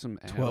got some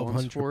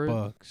add-ons for it.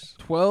 $1,200.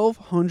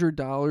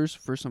 $1,200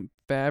 for some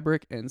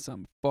fabric and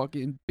some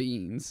fucking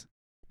beans.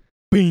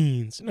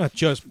 Beans, not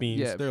just beans.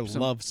 Yeah, they're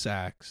Love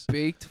Sacks.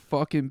 Baked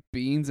fucking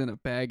beans in a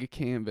bag of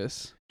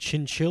canvas.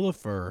 Chinchilla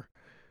fur.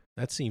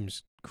 That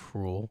seems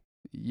cruel.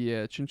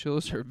 Yeah,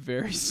 chinchillas are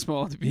very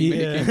small to be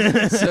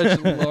making such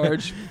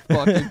large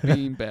fucking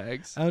bean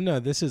bags. Oh no,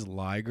 this is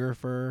liger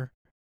fur.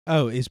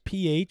 Oh, is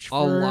PH a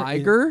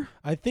Liger?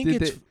 I think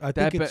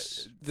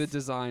it's the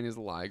design is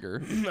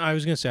Liger. I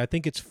was gonna say I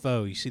think it's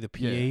faux. You see the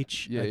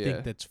PH? Yeah, I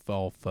think that's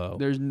faux.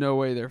 There's no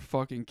way they're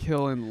fucking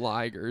killing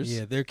Ligers.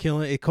 Yeah, they're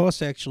killing. It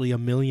costs actually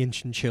 1 million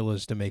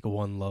chinchillas to make a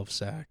One Love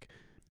sack.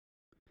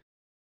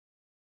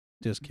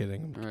 Just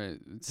kidding. All right,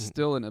 it's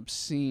still an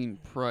obscene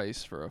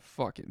price for a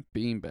fucking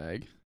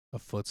beanbag. A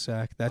foot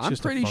sack. That's I'm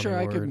just pretty a funny sure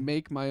word. I could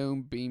make my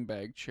own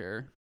beanbag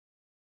chair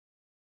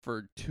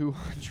for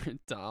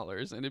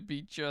 $200, and it'd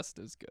be just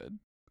as good.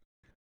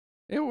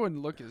 It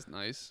wouldn't look as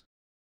nice.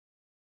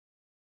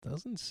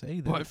 Doesn't say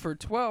that. But for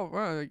 12,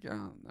 I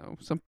don't know.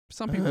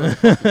 Some people are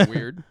fucking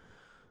weird.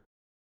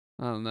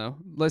 I don't know.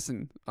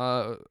 Listen,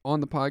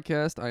 on the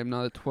podcast, I am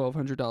not a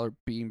 $1,200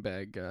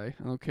 beanbag guy.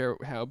 I don't care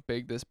how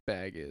big this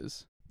bag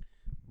is.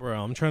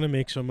 Bro, I'm trying to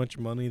make so much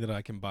money that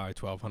I can buy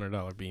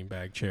 $1,200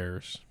 beanbag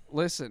chairs.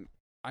 Listen,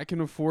 I can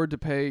afford to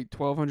pay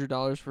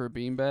 $1,200 for a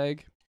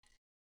beanbag.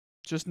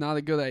 Just not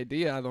a good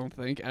idea, I don't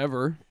think,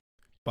 ever.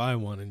 Buy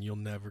one and you'll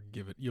never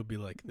give it. You'll be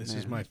like, this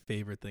is my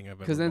favorite thing I've ever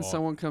bought. Because then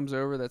someone comes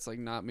over that's like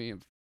not me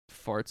and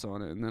farts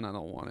on it, and then I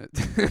don't want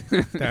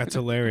it. That's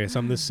hilarious.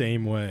 I'm the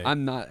same way.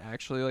 I'm not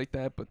actually like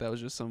that, but that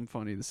was just something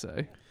funny to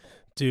say.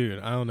 Dude,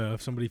 I don't know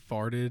if somebody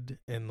farted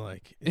and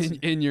like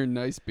in your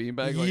nice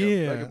beanbag,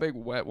 like a big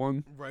wet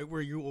one, right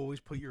where you always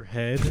put your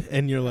head,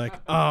 and you're like,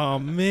 oh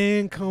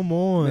man, come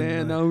on,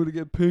 man, now I'm gonna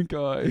get pink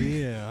eye.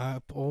 Yeah,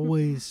 I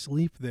always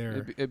sleep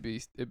there. It'd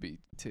be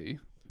T.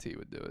 T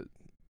would do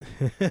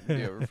it.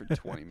 Be over for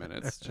 20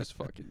 minutes, just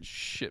fucking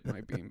shit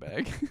my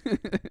beanbag.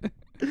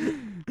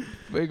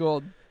 Big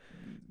old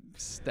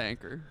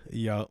stanker.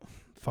 Yup.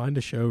 Find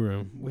a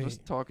showroom.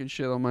 Just talking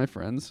shit on my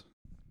friends.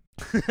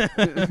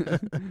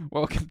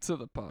 Welcome to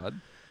the pod.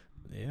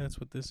 Yeah, that's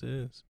what this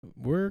is.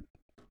 We're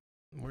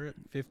at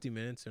 50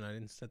 minutes, and I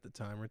didn't set the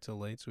timer till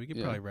late, so we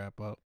could probably wrap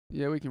up.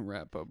 Yeah, we can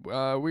wrap up.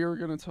 We were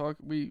gonna talk.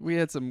 We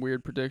had some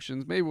weird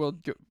predictions. Maybe we'll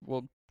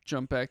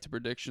jump back to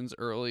predictions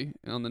early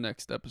on the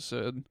next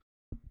episode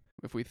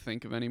if we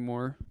think of any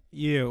more.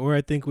 Yeah, or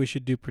I think we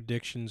should do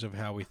predictions of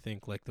how we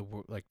think like the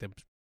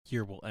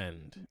year will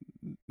end.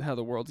 How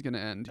the world's gonna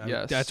end.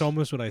 Yes, that's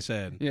almost what I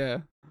said. Yeah.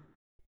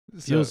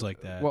 Feels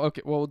like that. Well,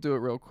 okay. Well, we'll do it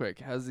real quick.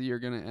 How's the year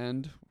gonna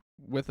end?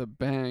 With a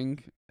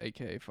bang,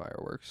 aka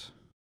fireworks.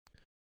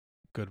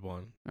 Good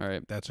one. All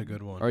right. That's a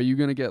good one. Are you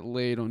gonna get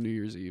laid on New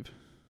Year's Eve?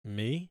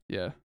 Me?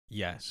 Yeah.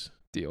 Yes.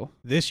 Deal.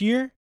 This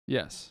year?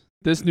 Yes.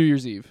 This New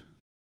Year's Eve.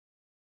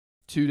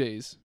 2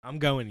 days. I'm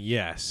going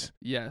yes.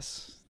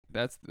 Yes.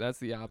 That's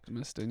the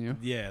optimist in you.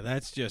 Yeah,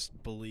 that's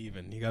just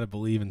believing. You got to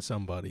believe in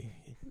somebody.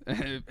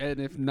 And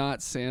if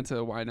not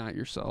Santa, why not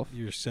yourself?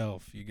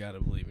 Yourself. You got to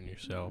believe in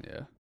yourself.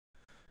 Yeah.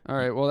 All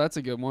right. Well, that's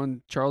a good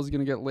one. Charles is going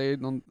to get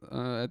laid on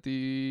at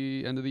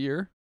the end of the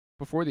year?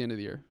 Before the end of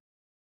the year?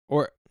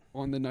 Or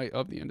on the night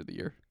of the end of the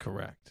year?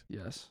 Correct.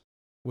 Yes.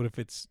 What if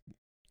it's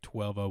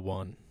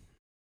 12:01?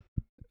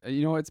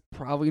 You know, it's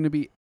probably going to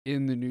be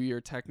in the new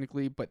year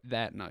technically, but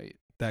that night.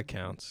 That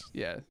counts.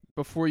 Yeah.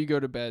 Before you go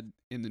to bed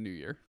in the new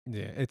year.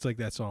 Yeah. It's like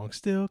that song,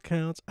 Still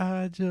Counts.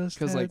 I just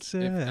had like,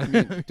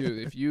 said.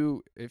 Dude, if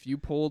you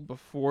pulled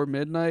before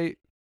midnight,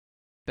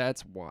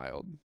 that's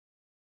wild.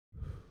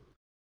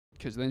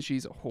 Because then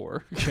she's a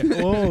whore.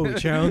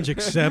 Challenge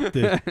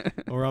accepted.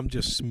 Or I'm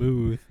just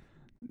smooth.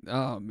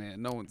 Oh,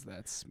 man. No one's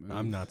that smooth.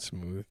 I'm not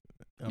smooth.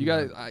 You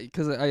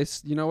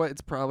guys, you know what?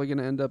 It's probably going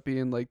to end up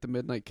being like the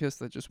midnight kiss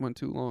that just went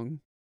too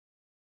long.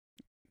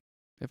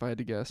 If I had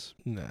to guess.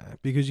 Nah,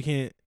 because you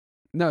can't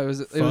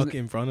fuck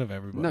in front of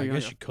everybody. No, I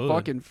guess you could.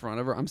 Fuck in front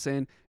of her. I'm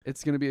saying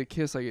it's going to be a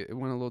kiss like it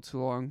went a little too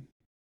long.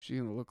 She's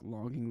going to look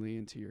longingly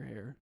into your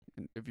hair,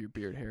 of your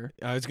beard hair.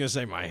 I was going to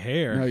say my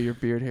hair. No, your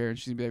beard hair. And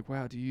she's going to be like,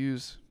 wow, do you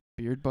use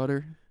beard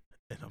butter?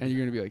 And you're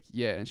going to be like,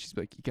 yeah. And she's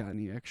like, you got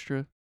any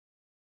extra?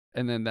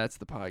 And then that's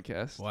the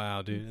podcast.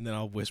 Wow, dude. And then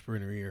I'll whisper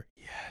in her ear,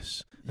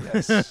 yes.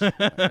 Yes. I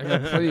got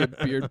plenty of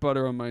beard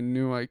butter on my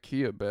new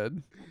IKEA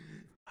bed.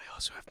 I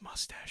also have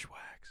mustache wax.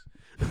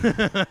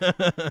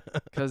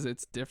 Because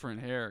it's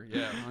different hair.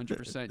 Yeah,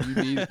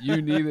 100%.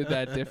 You needed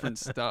that different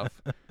stuff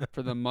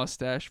for the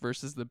mustache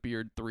versus the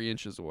beard 3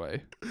 inches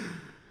away.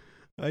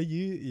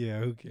 Yeah,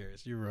 who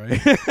cares? You're right.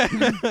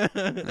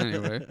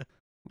 Anyway,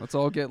 let's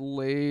all get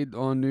laid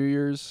on New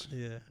Year's.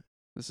 Yeah.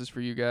 This is for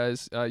you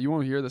guys. You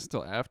won't hear this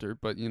until after,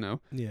 but Yeah.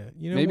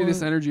 Maybe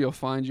this energy will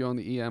find you on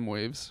the EM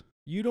waves.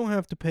 You don't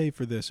have to pay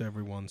for this,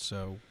 everyone,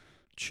 so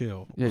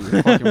chill. Yeah,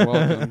 you're fucking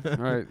welcome.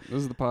 All right,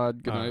 this is the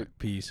pod. Good night.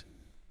 Peace.